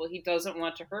kill people. He doesn't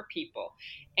want to hurt people.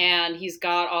 And he's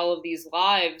got all of these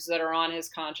lives that are on his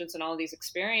conscience and all of these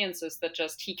experiences that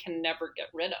just he can never get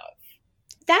rid of.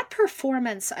 That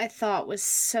performance, I thought, was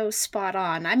so spot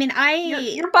on. I mean,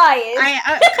 You're biased.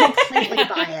 I'm completely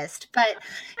biased. But,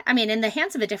 I mean, in the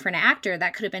hands of a different actor,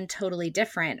 that could have been totally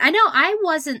different. I know I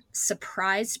wasn't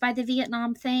surprised by the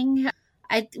Vietnam thing.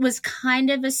 I was kind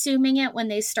of assuming it when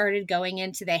they started going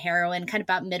into the heroin, kind of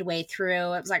about midway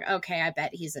through. It was like, okay, I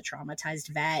bet he's a traumatized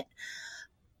vet.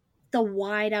 The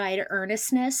wide-eyed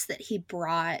earnestness that he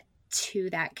brought to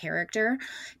that character,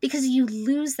 because you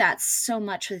lose that so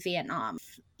much with Vietnam.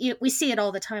 We see it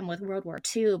all the time with World War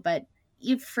II, but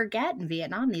you forget in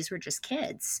Vietnam, these were just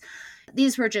kids.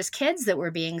 These were just kids that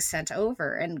were being sent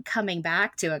over and coming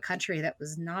back to a country that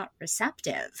was not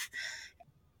receptive.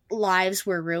 lives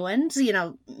were ruined.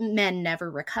 Men never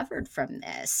recovered from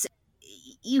this.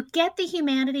 You get the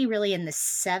humanity really in the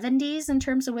 70s in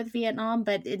terms of with Vietnam,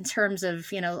 but in terms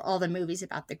of, all the movies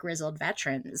about the grizzled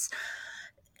veterans,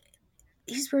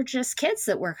 these were just kids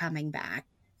that were coming back.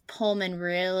 Pullman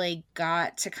really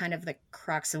got to kind of the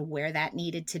crux of where that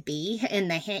needed to be in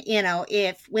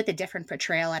if with a different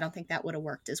portrayal, I don't think that would have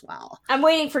worked as well. I'm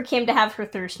waiting for Kim to have her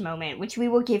thirst moment, which we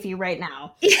will give you right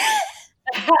now.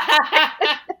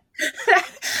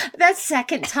 That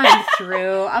second time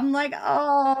through, I'm like,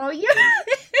 oh, yeah.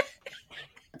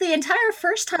 The entire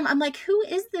first time, I'm like, who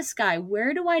is this guy?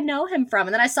 Where do I know him from?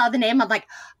 And then I saw the name, I'm like,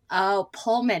 oh,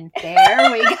 Pullman.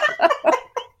 There we go.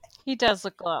 He does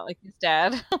look a lot like his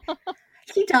dad.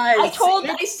 He does.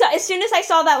 As soon as I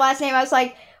saw that last name, I was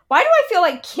like, why do I feel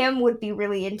like Kim would be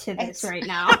really into this right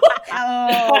now?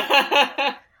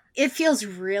 Oh. It feels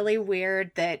really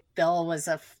weird that Bill was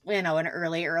an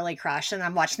early crush, and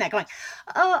I'm watching that going,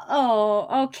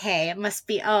 oh, okay, it must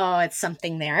be, it's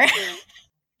something there.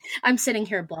 I'm sitting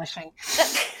here blushing.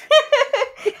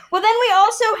 Well, then we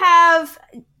also have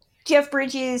Jeff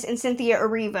Bridges and Cynthia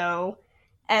Erivo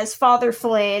as Father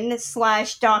Flynn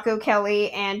 / Doc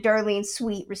O'Kelly and Darlene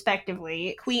Sweet,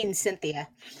 respectively. Queen Cynthia.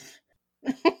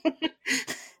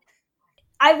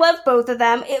 I love both of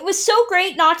them. It was so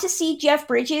great not to see Jeff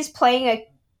Bridges playing a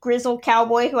grizzled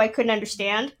cowboy who I couldn't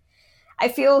understand. I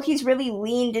feel he's really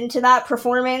leaned into that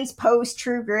performance post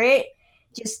True Grit,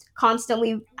 just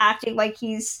constantly acting like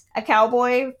he's a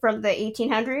cowboy from the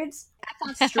 1800s.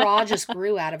 I thought straw just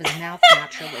grew out of his mouth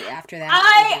naturally after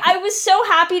that. I was so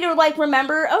happy to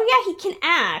remember, oh yeah, he can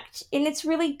act, and it's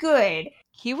really good.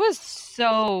 He was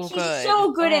so good. He's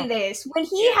so good in this. When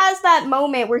he has that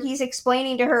moment where he's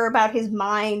explaining to her about his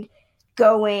mind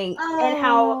going and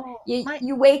how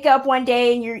you wake up one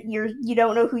day and you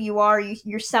don't know who you are,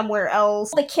 you're somewhere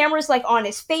else. The camera's like on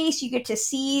his face, you get to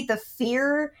see the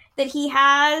fear that he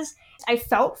has. I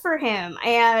felt for him,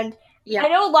 and I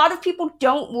know a lot of people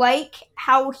don't like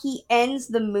how he ends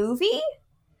the movie,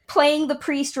 playing the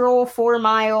priest role for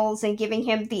Miles and giving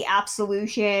him the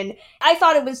absolution. I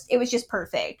thought it was just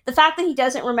perfect. The fact that he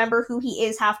doesn't remember who he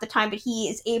is half the time, but he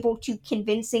is able to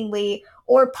convincingly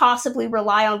or possibly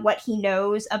rely on what he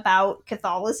knows about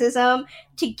Catholicism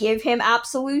to give him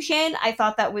absolution, I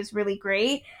thought that was really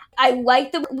great. I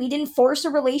like that we didn't force a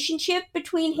relationship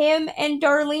between him and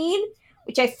Darlene,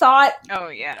 which I thought,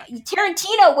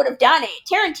 Tarantino would have done it.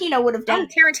 Tarantino would.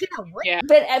 Yeah.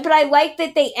 But I like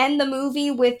that they end the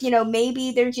movie with,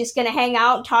 maybe they're just going to hang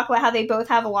out and talk about how they both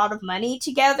have a lot of money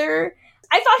together.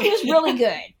 I thought he was really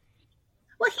good.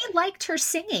 Well, he liked her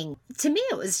singing. To me,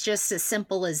 it was just as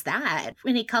simple as that.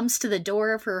 When he comes to the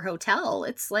door of her hotel,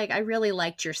 it's like, I really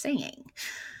liked your singing.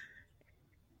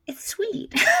 It's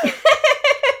sweet.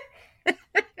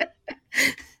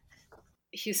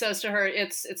 He says to her,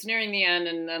 it's nearing the end,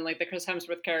 and then like the Chris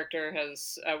Hemsworth character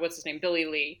has what's his name, Billy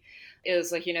Lee,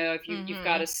 is like, if you've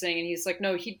got to sing, and he's like,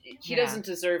 no, he doesn't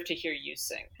deserve to hear you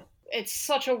sing. It's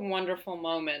such a wonderful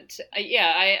moment.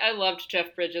 I loved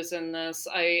Jeff Bridges in this.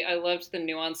 I loved the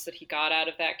nuance that he got out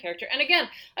of that character, and again,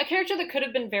 a character that could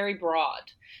have been very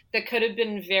broad, that could have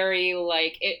been very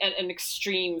like an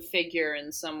extreme figure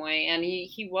in some way, and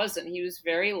he wasn't. He was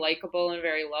very likable and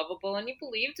very lovable, and you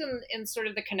believed in sort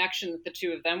of the connection that the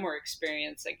two of them were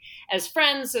experiencing as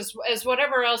friends, as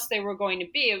whatever else they were going to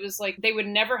be. It was like they would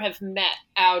never have met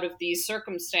out of these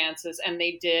circumstances, and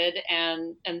they did,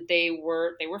 and they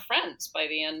were friends by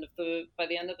the end of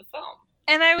the film.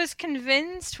 And I was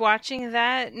convinced watching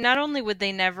that not only would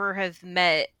they never have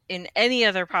met in any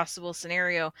other possible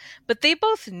scenario, but they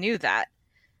both knew that.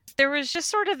 There was just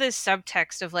sort of this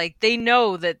subtext of like, they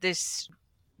know that this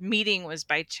meeting was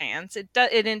by chance.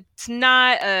 It's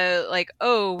not like,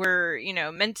 oh, we're,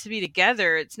 meant to be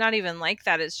together. It's not even like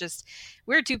that. It's just,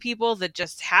 we're two people that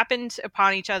just happened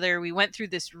upon each other. We went through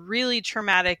this really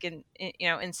traumatic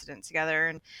incident together,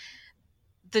 and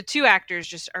the two actors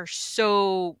just are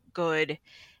so good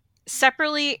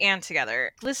separately and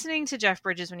together. Listening to Jeff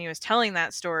Bridges when he was telling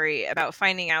that story about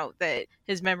finding out that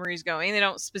his memory's going, they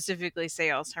don't specifically say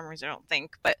Alzheimer's, I don't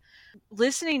think, but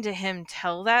listening to him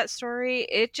tell that story,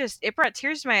 it brought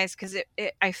tears to my eyes, because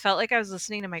I felt like I was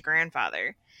listening to my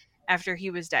grandfather after he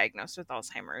was diagnosed with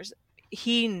Alzheimer's.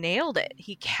 He nailed it.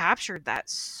 He captured that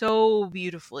so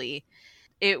beautifully.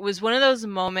 It was one of those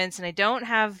moments, and I don't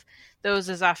have those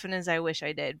as often as I wish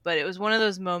I did, but it was one of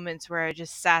those moments where I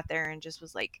just sat there and just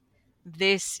was like,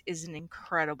 this is an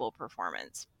incredible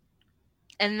performance.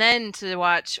 And then to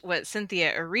watch what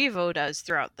Cynthia Erivo does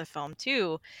throughout the film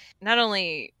too, not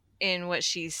only in what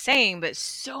she's saying, but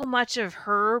so much of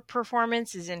her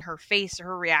performance is in her face,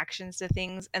 her reactions to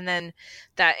things, and then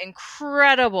that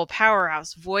incredible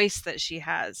powerhouse voice that she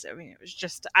has. I mean, it was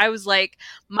just, I was like,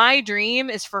 my dream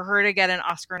is for her to get an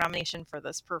Oscar nomination for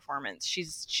this performance.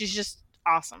 She's just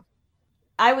awesome.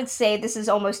 I would say this is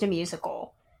almost a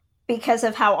musical because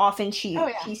of how often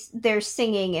they're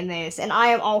singing in this, and I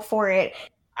am all for it.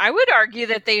 I would argue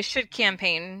that they should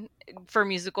campaign for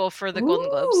musical for the Golden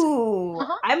Globes. Ooh,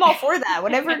 I'm all for that.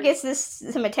 Whatever gets this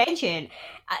some attention.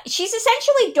 She's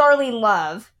essentially Darlene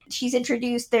Love. She's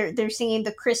introduced. They're singing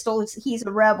the Crystal. He's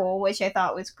a Rebel, which I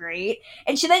thought was great.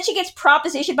 And then she gets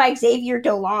propositioned by Xavier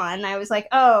Dolan. I was like,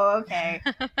 oh, okay,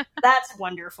 that's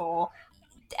wonderful.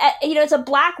 It's a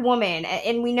black woman,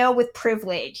 and we know with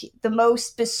privilege, the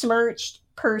most besmirched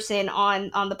person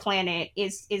on the planet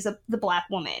is the black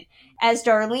woman. As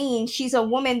Darlene, she's a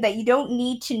woman that you don't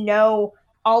need to know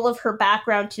all of her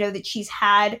background to know that she's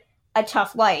had a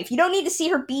tough life. You don't need to see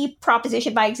her be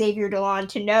propositioned by Xavier Dolan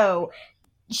to know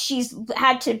she's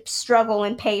had to struggle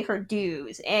and pay her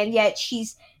dues, and yet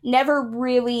she's never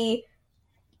really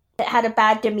had a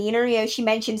bad demeanor. She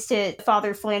mentions to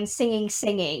Father Flynn singing.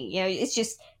 It's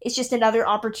just another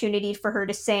opportunity for her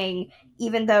to sing,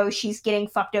 even though she's getting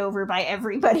fucked over by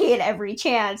everybody at every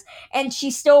chance, and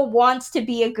she still wants to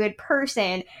be a good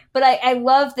person. But I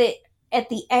love that at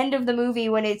the end of the movie,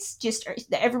 when it's just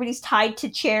everybody's tied to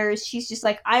chairs, she's just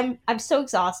like, I'm so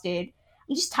exhausted.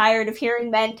 I'm just tired of hearing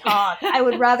men talk. I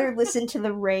would rather listen to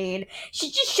the rain.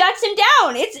 She just shuts him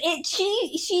down.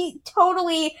 She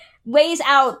totally lays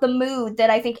out the mood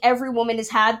that I think every woman has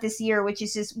had this year, which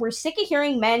is just, we're sick of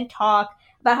hearing men talk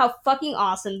about how fucking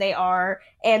awesome they are,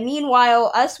 and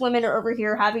meanwhile, us women are over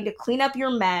here having to clean up your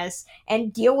mess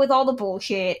and deal with all the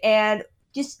bullshit, and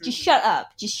just shut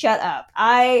up. Just shut up.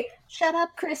 Shut up,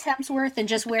 Chris Hemsworth, and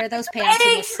just wear those pants.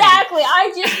 Exactly.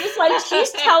 I just was like,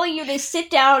 she's telling you to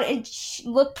sit down and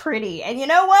look pretty, and you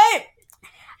know what?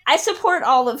 I support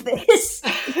all of this.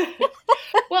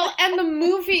 Well, and the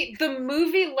movie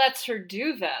lets her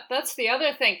do that. That's the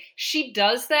other thing. She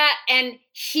does that, and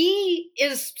he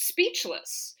is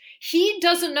speechless. He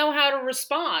doesn't know how to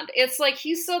respond. It's like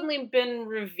he's suddenly been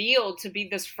revealed to be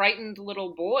this frightened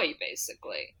little boy,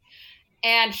 basically.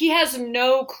 And he has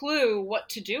no clue what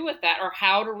to do with that or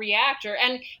how to react.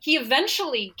 And he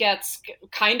eventually gets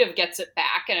it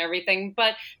back and everything.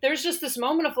 But there's just this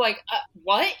moment of like,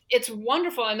 what? It's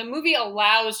wonderful. And the movie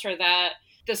allows her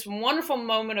this wonderful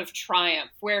moment of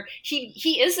triumph where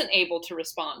he isn't able to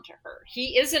respond to her.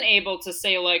 He isn't able to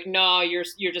say like, no, you're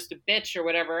just a bitch or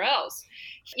whatever else.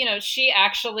 She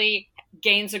actually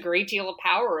gains a great deal of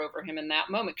power over him in that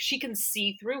moment. She can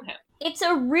see through him. It's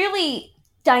a really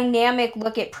dynamic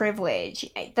look at privilege.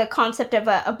 The concept of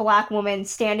a black woman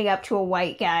standing up to a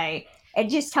white guy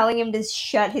and just telling him to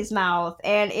shut his mouth.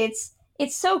 And it's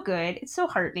so good. It's so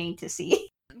heartening to see.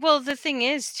 Well, the thing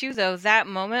is, too, though, that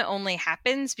moment only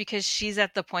happens because she's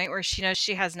at the point where she knows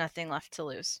she has nothing left to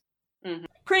lose. Mm-hmm.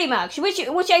 Pretty much, which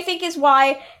I think is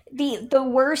why the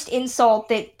worst insult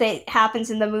that happens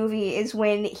in the movie is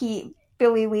when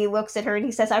Billy Lee looks at her and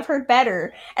he says, "I've heard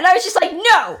better." And I was just like,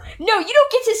 no, you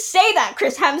don't get to say that,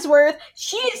 Chris Hemsworth.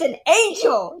 She is an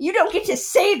angel. You don't get to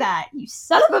say that, you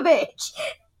son of a bitch.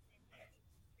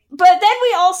 But then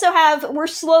we also we're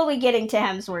slowly getting to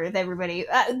Hemsworth, everybody.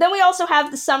 Then we also have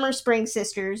the Summer Spring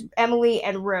sisters, Emily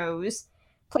and Rose,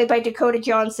 played by Dakota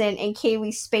Johnson and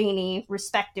Kaylee Spaney,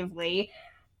 respectively.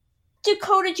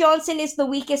 Dakota Johnson is the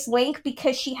weakest link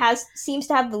because she seems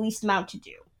to have the least amount to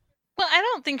do. Well, I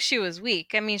don't think she was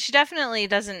weak. I mean, she definitely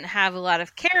doesn't have a lot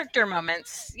of character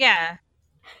moments. Yeah.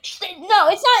 No,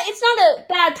 it's not a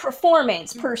bad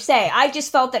performance, per se. I just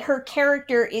felt that her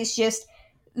character is just...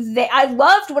 I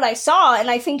loved what I saw, and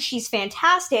I think she's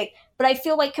fantastic, but I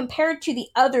feel like compared to the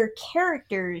other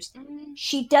characters,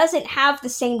 she doesn't have the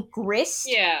same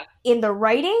grist in the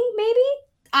writing, maybe?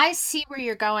 I see where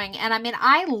you're going, and I mean,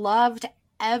 I loved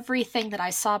everything that I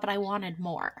saw, but I wanted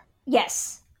more.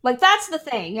 Yes. Like, that's the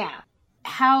thing, yeah.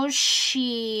 How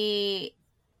she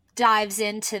dives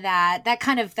into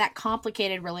that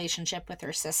complicated relationship with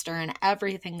her sister and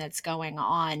everything that's going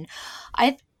on.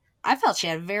 I felt she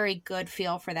had a very good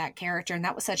feel for that character, and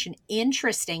that was such an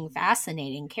interesting,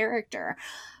 fascinating character.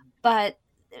 But,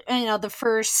 the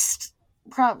first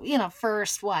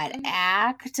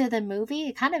act of the movie,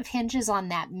 it kind of hinges on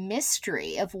that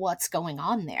mystery of what's going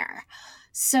on there.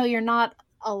 So you're not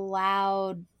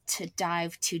allowed to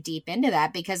dive too deep into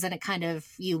that because then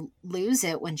you lose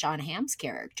it when Jon Hamm's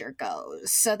character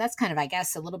goes. So that's kind of, I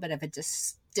guess, a little bit of a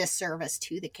disservice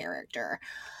to the character.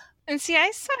 And see,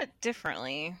 I saw it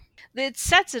differently. It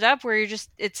sets it up where it's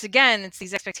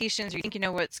these expectations, or you think you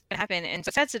know what's going to happen. And so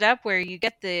it sets it up where you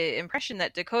get the impression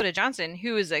that Dakota Johnson,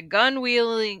 who is a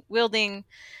gun-wielding,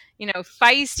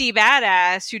 feisty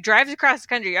badass who drives across the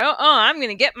country, I'm going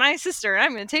to get my sister, and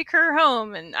I'm going to take her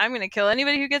home, and I'm going to kill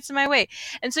anybody who gets in my way.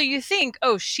 And so you think,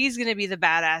 she's going to be the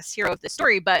badass hero of the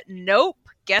story, but nope.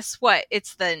 Guess what?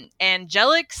 It's the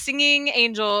angelic singing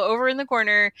angel over in the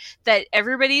corner that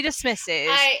everybody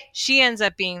dismisses. She ends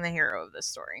up being the hero of the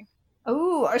story.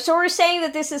 Oh, so we're saying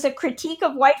that this is a critique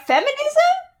of white feminism?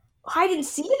 I didn't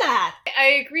see that.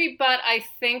 I agree, but I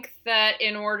think that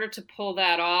in order to pull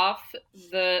that off,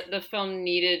 the film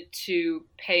needed to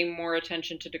pay more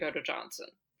attention to Dakota Johnson.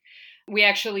 We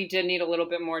actually did need a little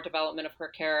bit more development of her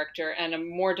character and a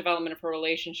more development of her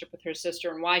relationship with her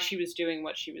sister and why she was doing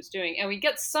what she was doing. And we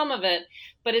get some of it,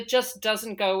 but it just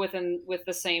doesn't go with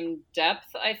the same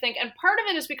depth, I think. And part of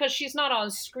it is because she's not on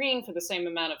screen for the same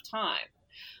amount of time.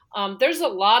 There's a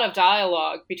lot of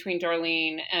dialogue between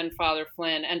Darlene and Father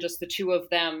Flynn and just the two of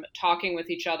them talking with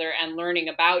each other and learning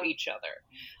about each other.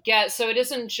 Yeah, so it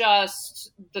isn't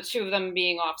just the two of them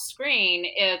being off screen,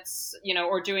 it's,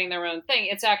 or doing their own thing.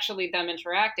 It's actually them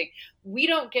interacting. We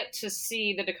don't get to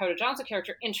see the Dakota Johnson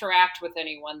character interact with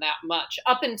anyone that much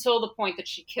up until the point that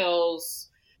she kills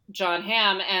John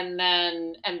Hamm, and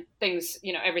things,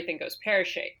 everything goes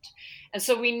pear-shaped. And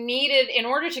so we needed, in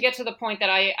order to get to the point that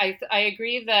I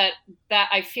agree that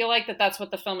I feel like that's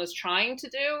what the film is trying to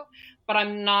do, but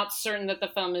I'm not certain that the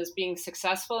film is being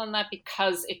successful in that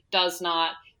because it does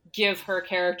not give her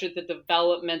character the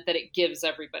development that it gives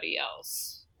everybody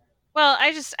else. Well,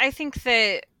 I think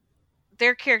that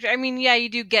their character, you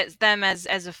do get them as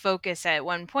a focus at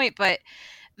one point, but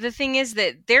the thing is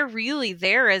that they're really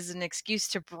there as an excuse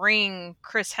to bring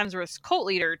Chris Hemsworth's cult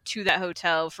leader to that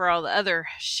hotel for all the other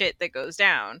shit that goes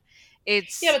down. But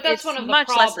that's one of the much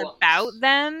problems. Less about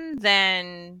them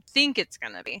than think it's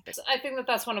going to be. I think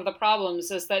that's one of the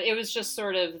problems is that it was just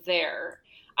sort of there.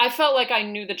 I felt like I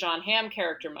knew the John Hamm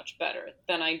character much better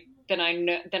than I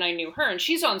knew her, and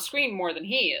she's on screen more than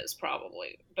he is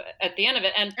probably. But at the end of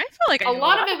it, and I feel like a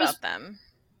lot of it was them.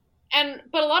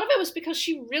 But a lot of it was because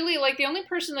she really, the only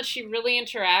person that she really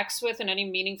interacts with in any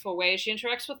meaningful way, she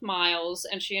interacts with Miles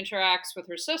and she interacts with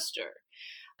her sister.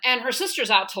 And her sister's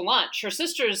out to lunch. Her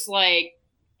sister's,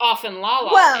 off in La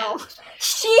La Well, Land.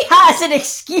 She has an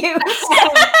excuse.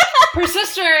 Her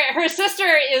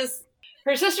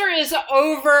sister is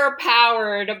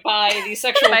overpowered by the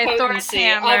sexual potency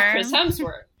of Chris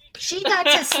Hemsworth. She got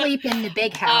to sleep in the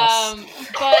big house.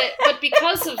 But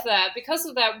because of that,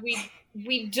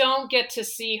 we don't get to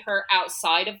see her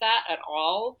outside of that at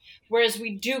all, whereas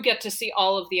we do get to see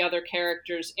all of the other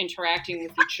characters interacting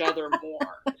with each other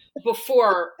more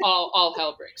before all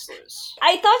hell breaks loose.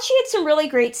 I thought she had some really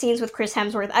great scenes with Chris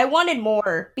Hemsworth. I wanted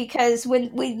more, because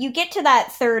when you get to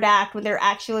that third act, when they're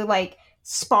actually,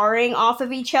 sparring off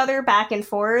of each other back and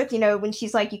forth, when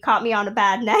she's like, you caught me on a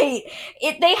bad night,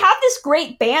 they have this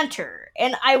great banter,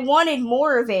 and I wanted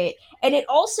more of it. And it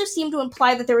also seemed to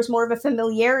imply that there was more of a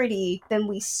familiarity than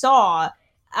we saw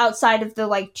outside of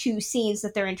the, two scenes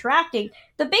that they're interacting.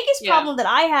 The biggest problem that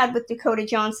I had with Dakota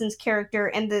Johnson's character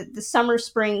and the Summer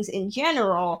Springs in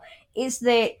general is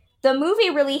that the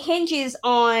movie really hinges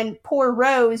on poor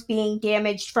Rose being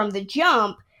damaged from the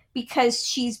jump because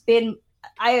she's been,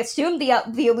 I assume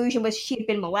the illusion was she'd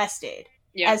been molested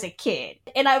as a kid.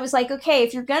 And I was like, okay,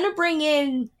 if you're going to bring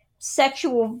in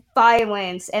sexual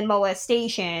violence and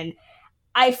molestation,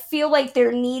 I feel like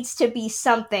there needs to be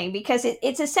something, because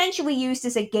it's essentially used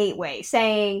as a gateway,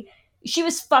 saying she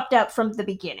was fucked up from the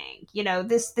beginning.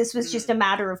 This was just a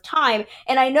matter of time.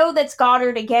 And I know that's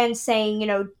Goddard again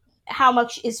saying, how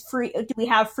much do we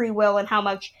have free will and how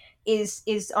much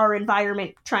is our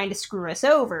environment trying to screw us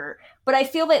over? But I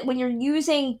feel that when you're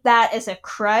using that as a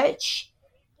crutch,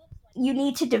 you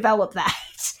need to develop that,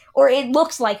 or it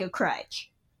looks like a crutch.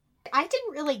 I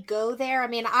didn't really go there.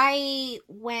 I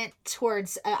went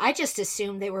towards, I just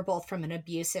assumed they were both from an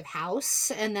abusive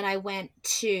house. And then I went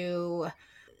to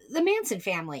the Manson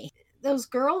family. Those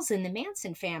girls in the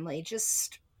Manson family,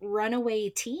 just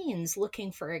runaway teens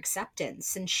looking for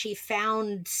acceptance. And she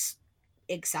found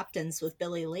acceptance with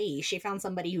Billy Lee. She found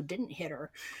somebody who didn't hit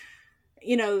her.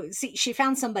 She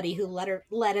found somebody who let her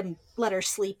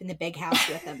sleep in the big house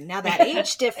with him. Now that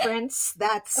age difference,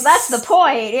 that's the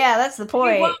point. Yeah, that's the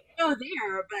point. We won't go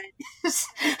there,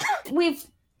 but we've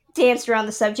danced around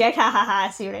the subject. Ha ha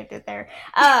ha! See what I did there?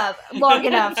 Long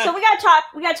enough. So we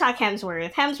gotta talk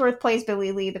Hemsworth. Hemsworth plays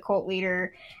Billy Lee, the cult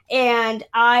leader, and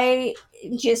I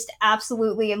just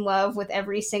absolutely in love with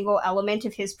every single element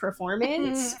of his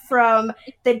performance, from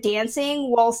the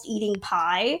dancing whilst eating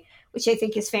pie, which I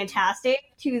think is fantastic,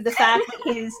 to the fact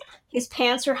that his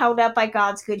pants are held up by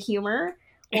God's good humor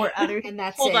or other. And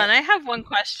that's Hold on, I have one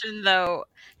question though.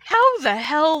 How the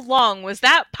hell long was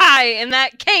that pie in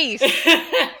that case?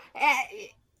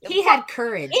 He had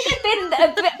courage. It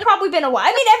had been probably been a while.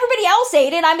 I mean, everybody else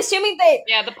ate it. I'm assuming that.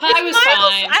 Yeah, the pie was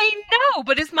fine. I know,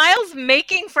 but is Miles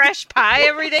making fresh pie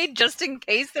every day just in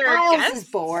case there are Miles guests? is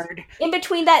bored. In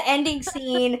between that ending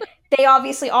scene, they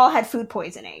obviously all had food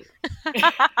poisoning.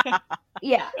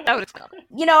 Yeah. That would explain.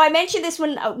 You know, I mentioned this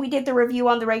when we did the review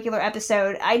on the regular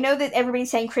episode. I know that everybody's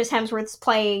saying Chris Hemsworth's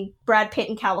playing Brad Pitt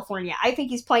in California. I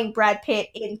think he's playing Brad Pitt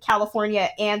in California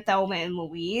and Thelma and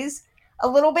Louise. A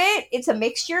little bit. It's a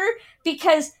mixture,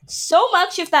 because so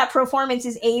much of that performance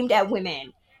is aimed at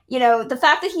women. You know, the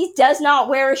fact that he does not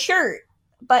wear a shirt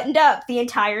buttoned up the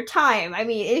entire time. I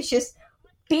mean, it's just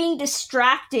being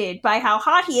distracted by how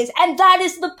hot he is. And that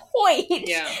is the point.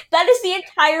 Yeah. That is the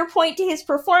entire point to his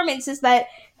performance, is that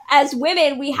as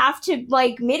women, we have to,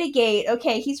 like, mitigate,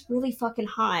 okay, he's really fucking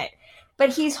hot,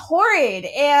 but he's horrid,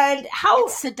 and how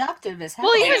It's seductive as hell.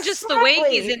 Well, even just the way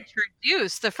Exactly. he's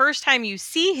introduced. The first time you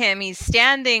see him, he's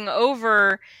standing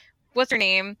over, what's her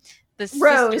name? The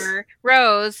Rose. sister,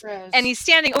 Rose. Rose. And he's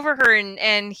standing over her,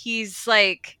 and he's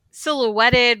like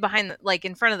silhouetted behind, like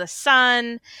in front of the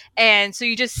sun. And so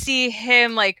you just see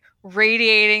him like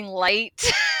radiating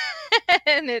light.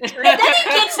 And it turns and then he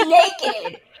gets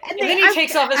naked. And then he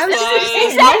takes off his I was just clothes. saying,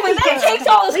 Exactly, then he takes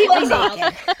all his completely clothes off.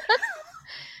 naked.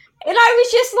 And I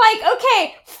was just like,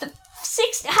 okay,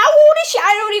 how old is she?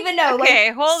 I don't even know. Okay,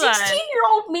 like, hold on.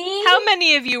 16-year-old me? How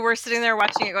many of you were sitting there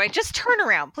watching it going, just turn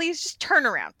around, please, just turn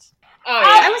around? Oh,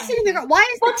 yeah. I was sitting there going, why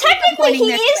is Well, the camera technically pointing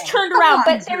he this is way? turned Come around, on,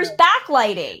 but there's Drew.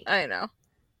 backlighting. I know.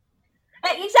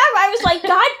 Exactly. I was like,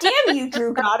 God damn you,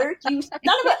 Drew Goddard. You son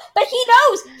of a... But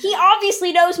he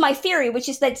obviously knows my theory, which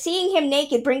is that seeing him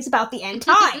naked brings about the end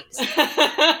times.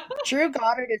 Drew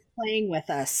Goddard is playing with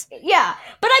us. Yeah.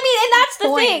 But I mean, and that's the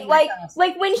Toying thing. with us.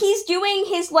 Like when he's doing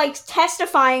his, like,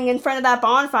 testifying in front of that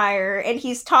bonfire, and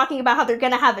he's talking about how they're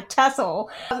gonna have a tussle,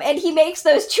 and he makes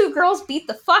those two girls beat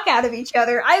the fuck out of each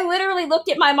other, I literally looked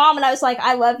at my mom and I was like,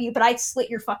 I love you, but I'd slit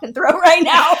your fucking throat right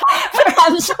now for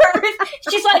Hemsworth.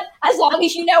 She's like, as long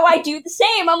as you know I do the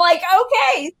same. I'm like,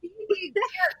 okay.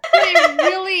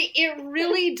 It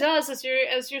really does, as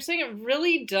you're saying, it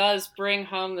really does bring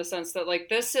home the sense that, like,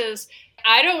 this is,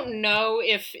 I don't know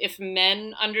if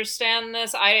men understand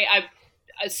this. I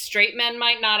straight men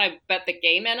might not, I bet the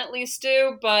gay men at least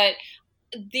do, but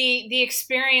the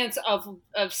experience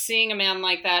of seeing a man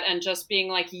like that and just being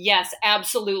like, yes,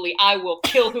 absolutely, I will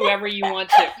kill whoever you want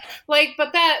to. Like,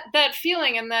 but that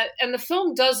feeling, and the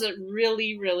film does it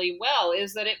really, really well,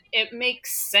 is that it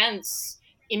makes sense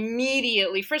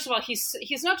immediately. First of all,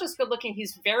 he's not just good looking,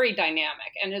 he's very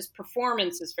dynamic, and his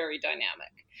performance is very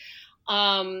dynamic.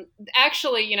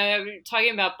 Actually, you know, we're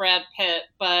talking about Brad Pitt,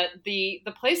 but the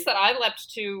place that I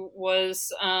leapt to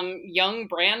was young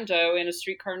Brando in A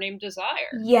Streetcar Named Desire.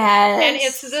 Yes. And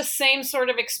it's the same sort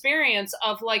of experience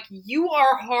of, like, you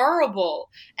are horrible,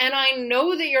 and I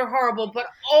know that you're horrible, but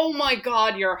oh my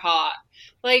God, you're hot.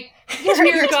 Like,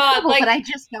 dear God, terrible, like, but I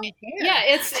just don't care. yeah,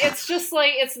 it's just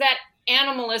like, it's that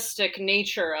animalistic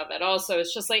nature of it. Also,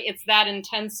 it's just like, it's that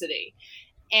intensity.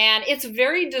 And it's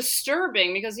very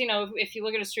disturbing because, you know, if you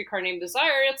look at A Streetcar Named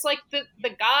Desire, it's like the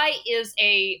guy is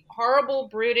a horrible,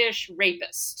 brutish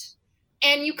rapist.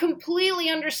 And you completely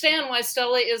understand why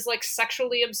Stella is, like,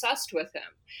 sexually obsessed with him.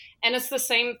 And it's the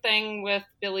same thing with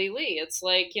Billy Lee. It's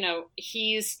like, you know,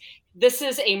 this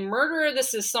is a murderer.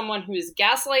 This is someone who is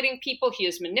gaslighting people. He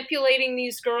is manipulating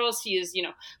these girls. He is, you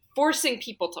know, forcing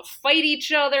people to fight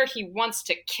each other. He wants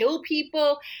to kill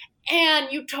people. And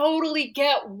you totally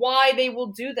get why they will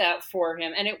do that for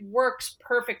him. And it works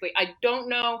perfectly. I don't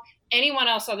know anyone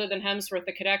else other than Hemsworth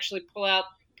that could actually pull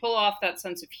off that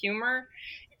sense of humor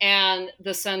and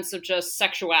the sense of just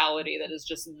sexuality that is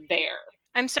just there.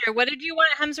 I'm sorry, what did you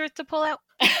want Hemsworth to pull out?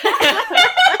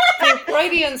 The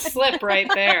Freudian slip right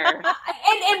there.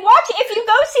 And watch, if you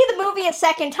go see the movie a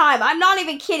second time, I'm not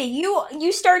even kidding,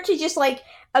 you start to just, like,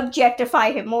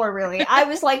 objectify him more, really. I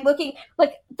was, like, looking,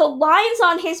 like, the lines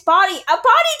on his body, a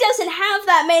body doesn't have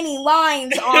that many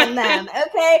lines on them,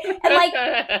 okay? And, like,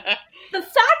 the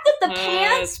fact that the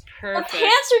pants are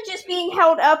just being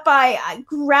held up by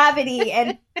gravity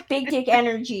and big dick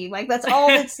energy, like, that's all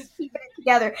that's keeping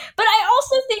together. But I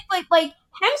also think like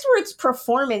Hemsworth's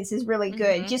performance is really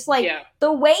good. Just like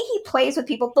the way he plays with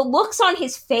people, the looks on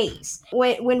his face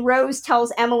when Rose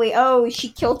tells Emily, "Oh, she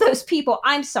killed those people.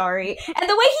 I'm sorry," and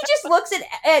the way he just looks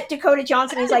at Dakota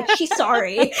Johnson, he's like, "She's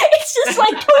sorry." It's just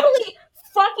like totally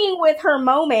fucking with her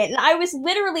moment. And I was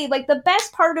literally like, the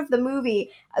best part of the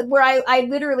movie where I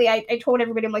told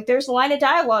everybody, I'm like, there's a line of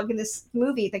dialogue in this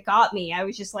movie that got me. I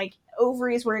was just like,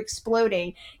 ovaries were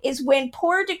exploding, is when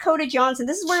poor Dakota Johnson,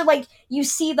 this is where like you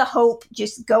see the hope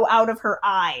just go out of her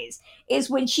eyes, is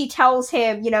when she tells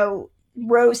him, you know,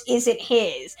 Rose isn't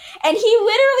his, and he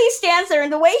literally stands there,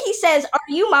 and the way he says, "Are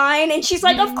you mine?" and she's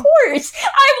like, "Of course."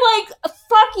 I'm like,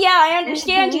 fuck yeah, I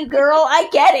understand you, girl. I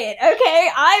get it. Okay,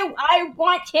 I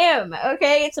want him.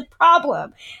 Okay, it's a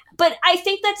problem, but I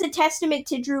think that's a testament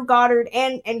to Drew Goddard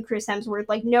and Chris Hemsworth,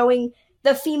 like knowing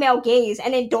the female gaze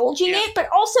and indulging it, but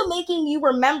also making you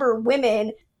remember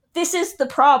women. This is the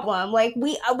problem. Like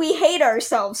we hate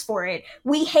ourselves for it.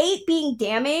 We hate being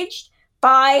damaged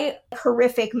by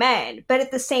horrific men, but at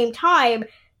the same time,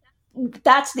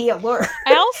 that's the allure.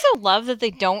 I also love that they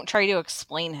don't try to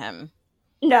explain him.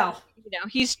 No. You know,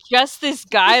 he's just this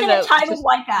guy that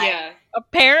white guy.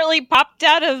 Apparently popped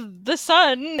out of the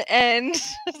sun and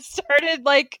started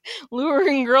like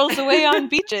luring girls away on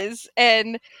beaches,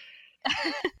 and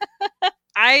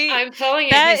I'm telling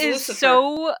you, that he's is Lucifer.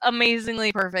 So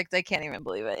amazingly perfect. I can't even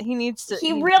believe it. He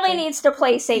really needs to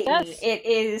play Satan.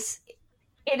 Yes.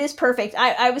 It is perfect.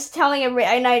 I was telling him,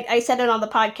 and I said it on the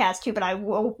podcast too, but I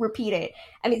will repeat it.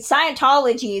 I mean,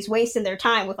 Scientology is wasting their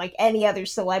time with like any other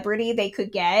celebrity they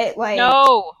could get. Like,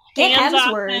 no, get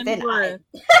Hemsworth. And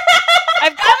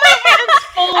I've got my hands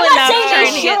full enough trying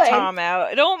to get should. Tom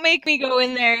out. Don't make me go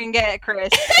in there and get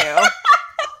Chris too.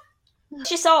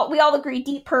 We all agree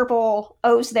Deep Purple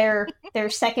owes their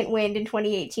second wind in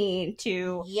 2018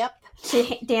 to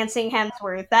Dancing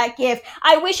Hemsworth. That gift.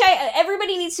 I wish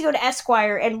everybody needs to go to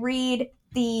Esquire and read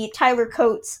the Tyler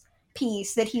Coates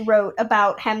piece that he wrote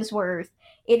about Hemsworth.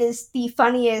 It is the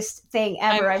funniest thing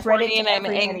ever. I've read it and I'm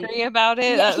angry about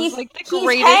it. Yeah, he's like the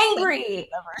greatest hangry.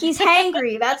 He's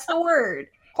hangry. That's the word.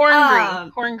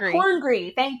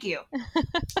 Horngry. Thank you.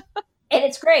 And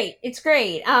it's great. It's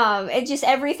great. And just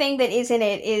everything that is in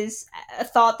it is a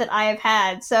thought that I have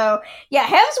had. So yeah,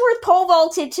 Hemsworth pole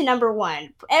vaulted to number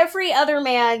 1. Every other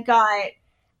man got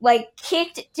like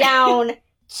kicked down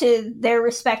to their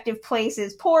respective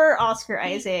places. Poor Oscar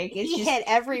Isaac. He hit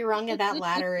every rung of that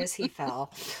ladder as he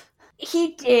fell.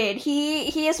 He did.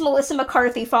 He is Melissa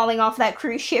McCarthy falling off that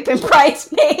cruise ship in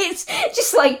Bridesmaids,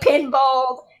 just like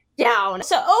pinballed down.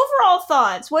 So overall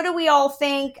thoughts. What do we all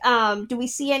think? Do we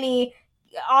see any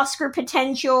Oscar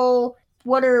potential?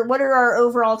 What are our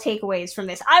overall takeaways from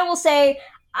this? I will say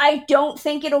I don't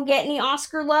think it'll get any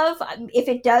Oscar love. If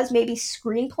it does, maybe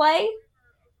screenplay,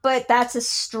 but that's a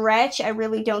stretch. I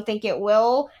really don't think it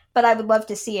will, but I would love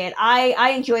to see it.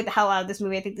 I enjoyed the hell out of this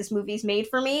movie. I think this movie's made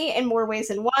for me in more ways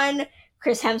than one.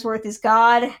 Chris Hemsworth is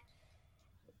God.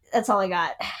 That's all I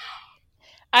got.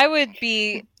 I would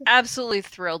be absolutely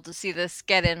thrilled to see this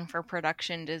get in for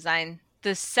production design.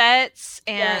 The sets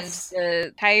and the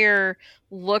entire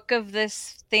look of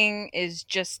this thing is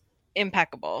just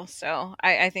impeccable. So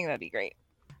I think that'd be great.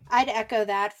 I'd echo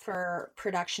that for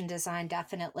production design,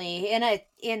 definitely.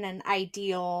 In an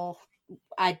ideal,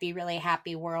 I'd be really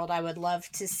happy world, I would love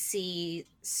to see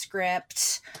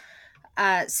script,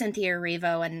 Cynthia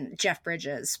Erivo and Jeff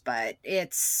Bridges, but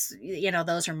it's,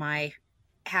 those are my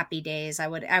happy days. I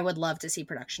would love to see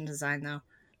production design though.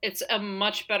 It's a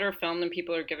much better film than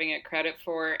people are giving it credit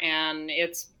for, and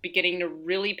it's beginning to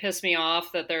really piss me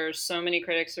off that there's so many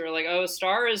critics who are like, "Oh,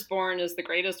 Star is Born is the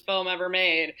greatest film ever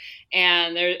made,"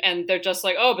 and they're just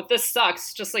like, "Oh, but this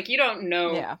sucks." Just like you don't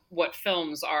know what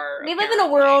films are. We live in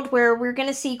a world where we're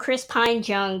gonna see Chris Pine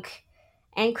junk,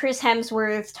 and Chris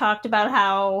Hemsworth talked about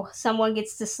how someone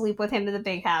gets to sleep with him in the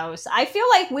big house. I feel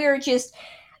like we're just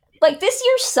like, this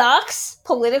year sucks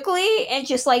politically and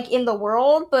just like in the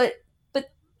world, but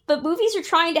movies are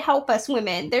trying to help us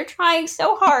women. They're trying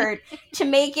so hard to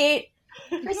make it.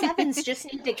 Chris Evans just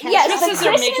need to catch up. Chris's The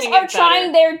Chris's are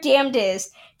trying their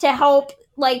damnedest to help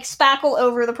like spackle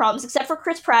over the problems, except for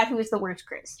Chris Pratt, who is the worst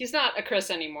Chris. He's not a Chris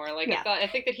anymore. Like I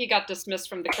think that he got dismissed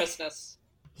from the Chrisness.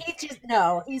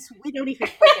 We don't even.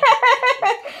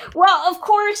 Well, of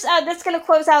course, that's going to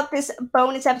close out this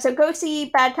bonus episode. Go see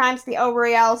Bad Times, the El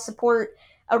Royale, support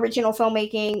original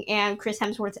filmmaking and Chris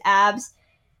Hemsworth's abs,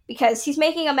 because he's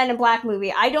making a Men in Black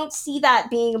movie. I don't see that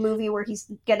being a movie where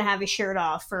he's going to have his shirt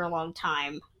off for a long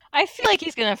time. I feel like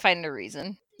he's going to find a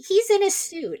reason. He's in his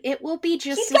suit. It will be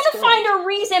just. He's gonna find a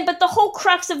reason, but the whole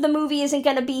crux of the movie isn't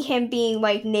gonna be him being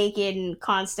like naked and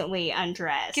constantly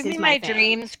undressed. Give me my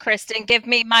dreams, Kristen. Give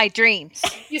me my dreams.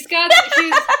 He's got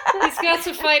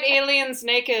to fight aliens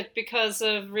naked because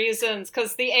of reasons.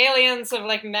 Because the aliens have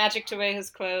like magicked away his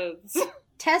clothes.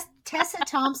 Tessa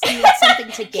Thompson needs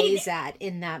something to gaze at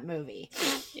in that movie.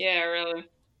 Yeah, really.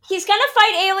 He's gonna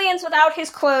fight aliens without his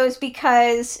clothes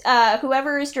because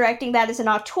whoever is directing that is an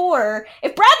auteur.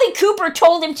 If Bradley Cooper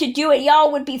told him to do it,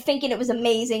 y'all would be thinking it was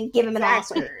amazing. Give him an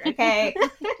Oscar, okay?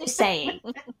 Just saying.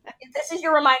 This is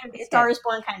your reminder that Star is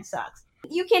Born kind of sucks.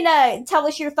 You can tell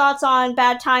us your thoughts on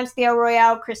Bad Times, Theo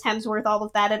Royale, Chris Hemsworth, all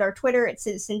of that at our Twitter at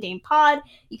Citizen Dame Pod.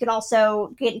 You can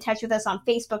also get in touch with us on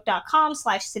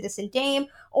Facebook.com/Citizen Dame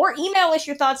or email us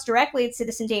your thoughts directly at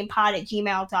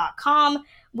citizendamepod@gmail.com.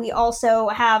 We also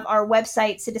have our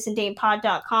website,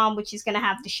 citizendamepod.com, which is going to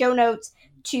have the show notes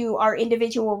to our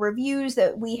individual reviews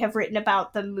that we have written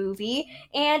about the movie.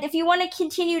 And if you want to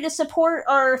continue to support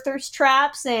our thirst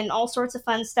traps and all sorts of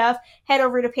fun stuff, head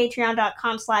over to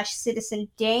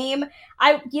patreon.com/citizendame.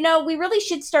 We really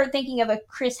should start thinking of a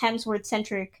Chris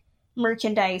Hemsworth-centric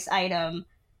merchandise item.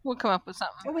 We'll come up with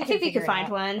something. I think we could find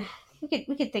one. We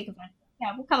could think of one.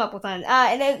 Yeah, we'll come up with one.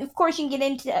 And then, of course, you can get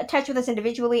in touch with us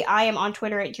individually. I am on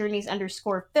Twitter at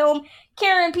Journeys_film.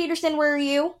 Karen Peterson, where are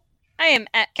you? I am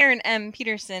at Karen M.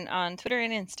 Peterson on Twitter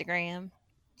and Instagram.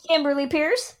 Kimberly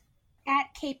Pierce.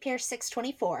 At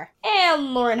KPierce624.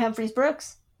 And Lauren Humphreys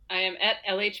Brooks. I am at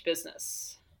LH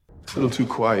Business. A little too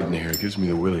quiet in here. It gives me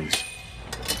the willies.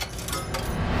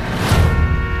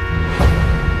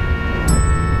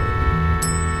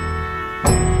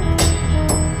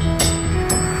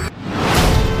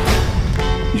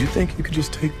 You think you could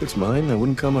just take what's mine? I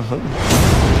wouldn't come a hunting.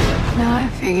 No, I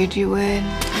figured you would.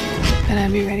 That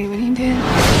I'd be ready when he did.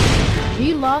 Are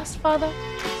you lost, Father?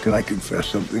 Can I confess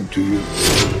something to you?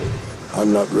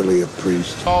 I'm not really a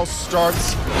priest. All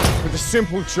starts with a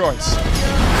simple choice.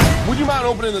 Would you mind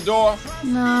opening the door?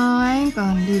 No, I ain't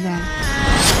gonna do that.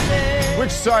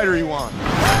 Which side are you on?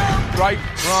 Right,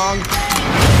 wrong,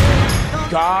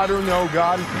 God or no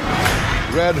God?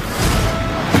 Red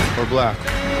or black?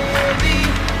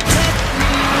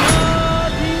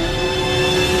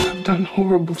 I've done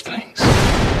horrible things.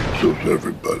 So's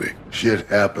everybody. Shit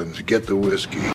happens. Get the whiskey.